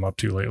and what I'm up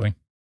to lately.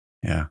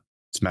 Yeah,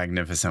 it's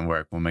magnificent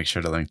work. We'll make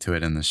sure to link to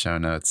it in the show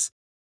notes.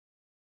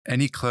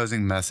 Any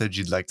closing message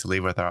you'd like to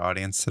leave with our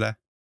audience today?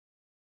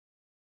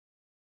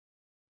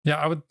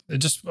 Yeah, I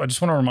just want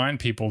to remind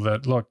people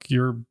that, look,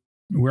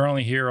 we're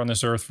only here on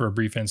this earth for a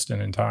brief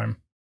instant in time.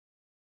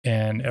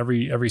 And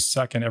every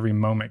second, every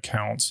moment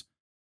counts.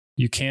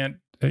 You can't,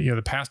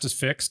 the past is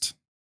fixed.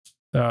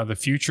 The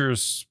future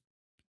is,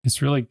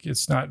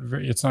 it's not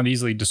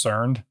easily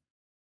discerned,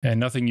 and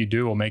nothing you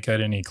do will make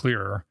that any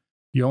clearer.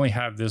 You only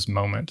have this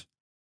moment.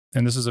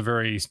 And this is a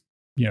very,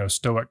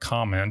 stoic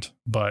comment,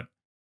 but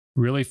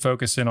really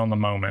focus in on the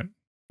moment.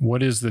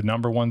 What is the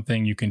number one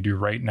thing you can do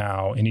right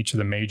now in each of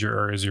the major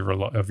areas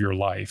of your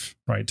life,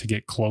 right, to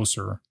get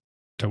closer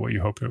to what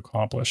you hope to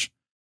accomplish?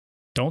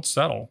 Don't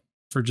settle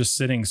for just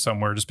sitting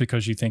somewhere just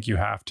because you think you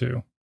have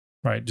to,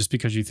 right? Just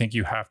because you think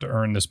you have to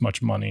earn this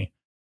much money,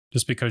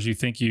 just because you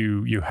think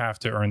you have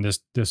to earn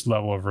this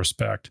level of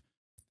respect,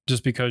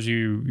 just because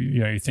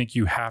you think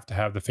you have to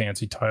have the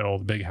fancy title,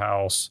 the big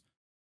house,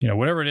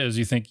 whatever it is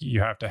you think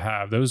you have to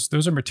have.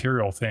 Those are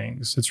material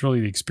things. It's really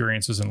the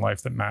experiences in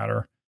life that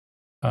matter.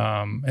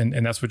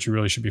 And that's what you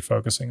really should be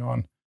focusing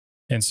on.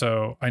 And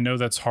so I know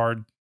that's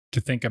hard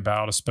to think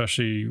about,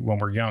 especially when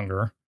we're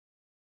younger,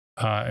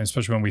 and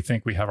especially when we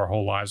think we have our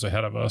whole lives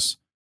ahead of us.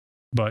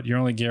 But you're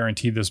only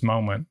guaranteed this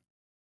moment.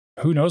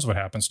 Who knows what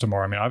happens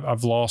tomorrow? I mean,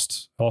 I've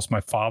lost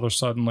my father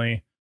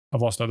suddenly.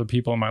 I've lost other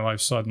people in my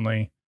life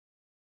suddenly.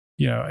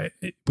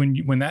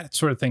 When that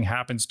sort of thing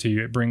happens to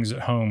you, it brings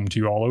it home to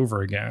you all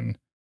over again.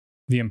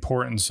 The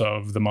importance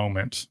of the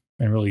moment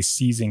and really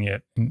seizing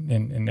it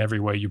in every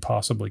way you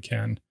possibly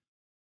can.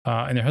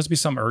 And there has to be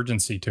some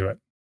urgency to it,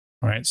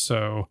 right?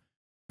 So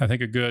I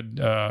think a good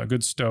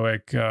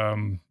Stoic,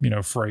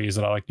 phrase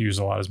that I like to use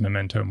a lot is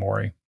memento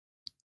mori.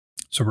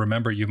 So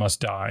remember, you must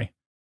die,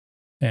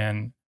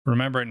 and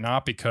remember it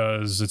not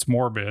because it's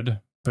morbid,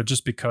 but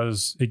just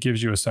because it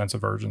gives you a sense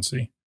of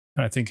urgency.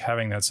 And I think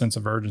having that sense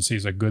of urgency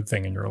is a good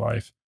thing in your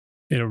life.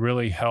 It'll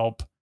really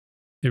help.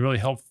 It really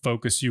help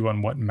focus you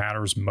on what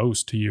matters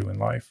most to you in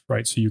life,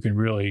 right? So you can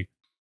really,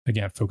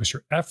 again, focus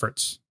your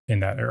efforts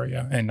in that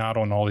area and not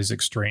on all these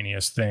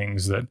extraneous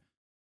things that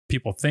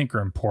people think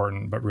are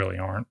important, but really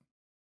aren't.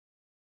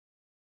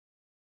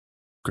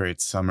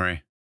 Great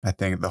summary. I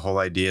think the whole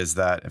idea is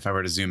that if I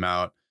were to zoom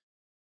out,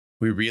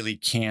 we really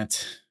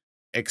can't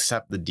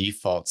accept the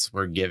defaults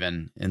we're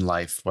given in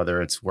life,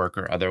 whether it's work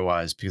or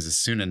otherwise, because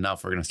soon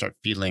enough, we're going to start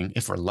feeling,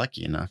 if we're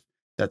lucky enough,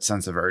 that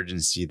sense of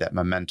urgency, that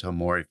memento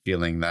mori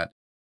feeling that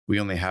we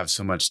only have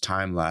so much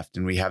time left.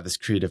 And we have this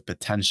creative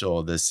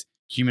potential, this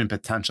human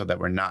potential that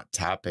we're not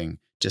tapping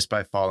just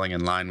by falling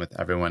in line with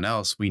everyone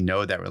else. We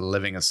know that we're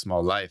living a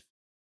small life,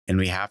 and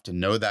we have to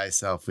know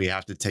thyself. We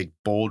have to take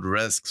bold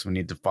risks. We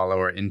need to follow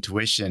our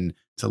intuition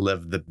to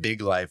live the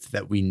big life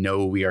that we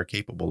know we are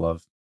capable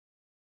of.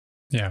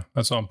 Yeah,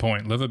 that's on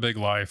point. Live a big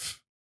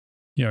life.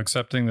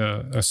 Accepting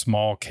a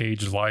small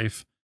caged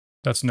life,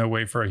 that's no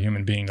way for a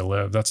human being to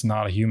live. That's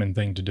not a human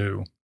thing to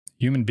do.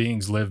 Human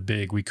beings live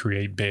big. We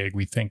create big.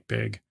 We think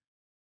big.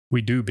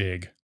 We do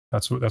big.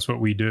 That's what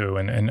we do.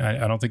 And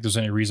I don't think there's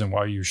any reason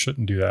why you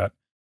shouldn't do that.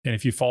 And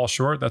if you fall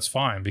short, that's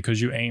fine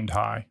because you aimed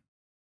high.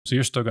 So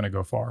you're still going to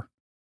go far.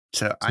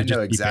 So I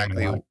know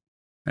exactly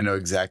I know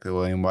exactly,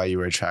 William, why you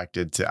were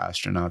attracted to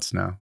astronauts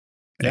now.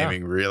 Yeah.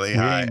 Aiming really We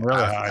high. aim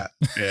really high.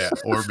 Yeah,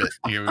 orbit.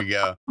 Here we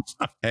go.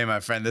 Hey, my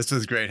friend, this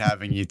was great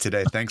having you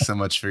today. Thanks so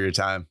much for your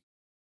time.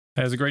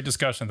 It was a great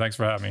discussion. Thanks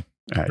for having me.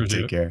 All right,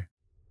 Appreciate take it. care.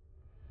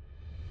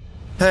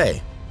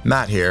 Hey,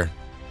 Matt here.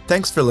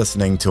 Thanks for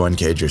listening to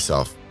Uncage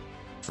Yourself.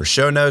 For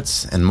show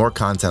notes and more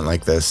content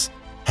like this,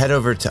 head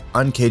over to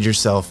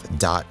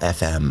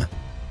uncageyourself.fm.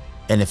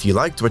 And if you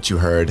liked what you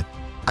heard,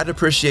 I'd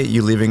appreciate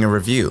you leaving a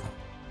review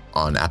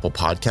on Apple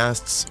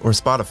Podcasts or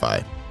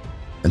Spotify.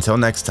 Until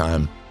next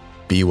time,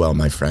 be well,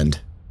 my friend.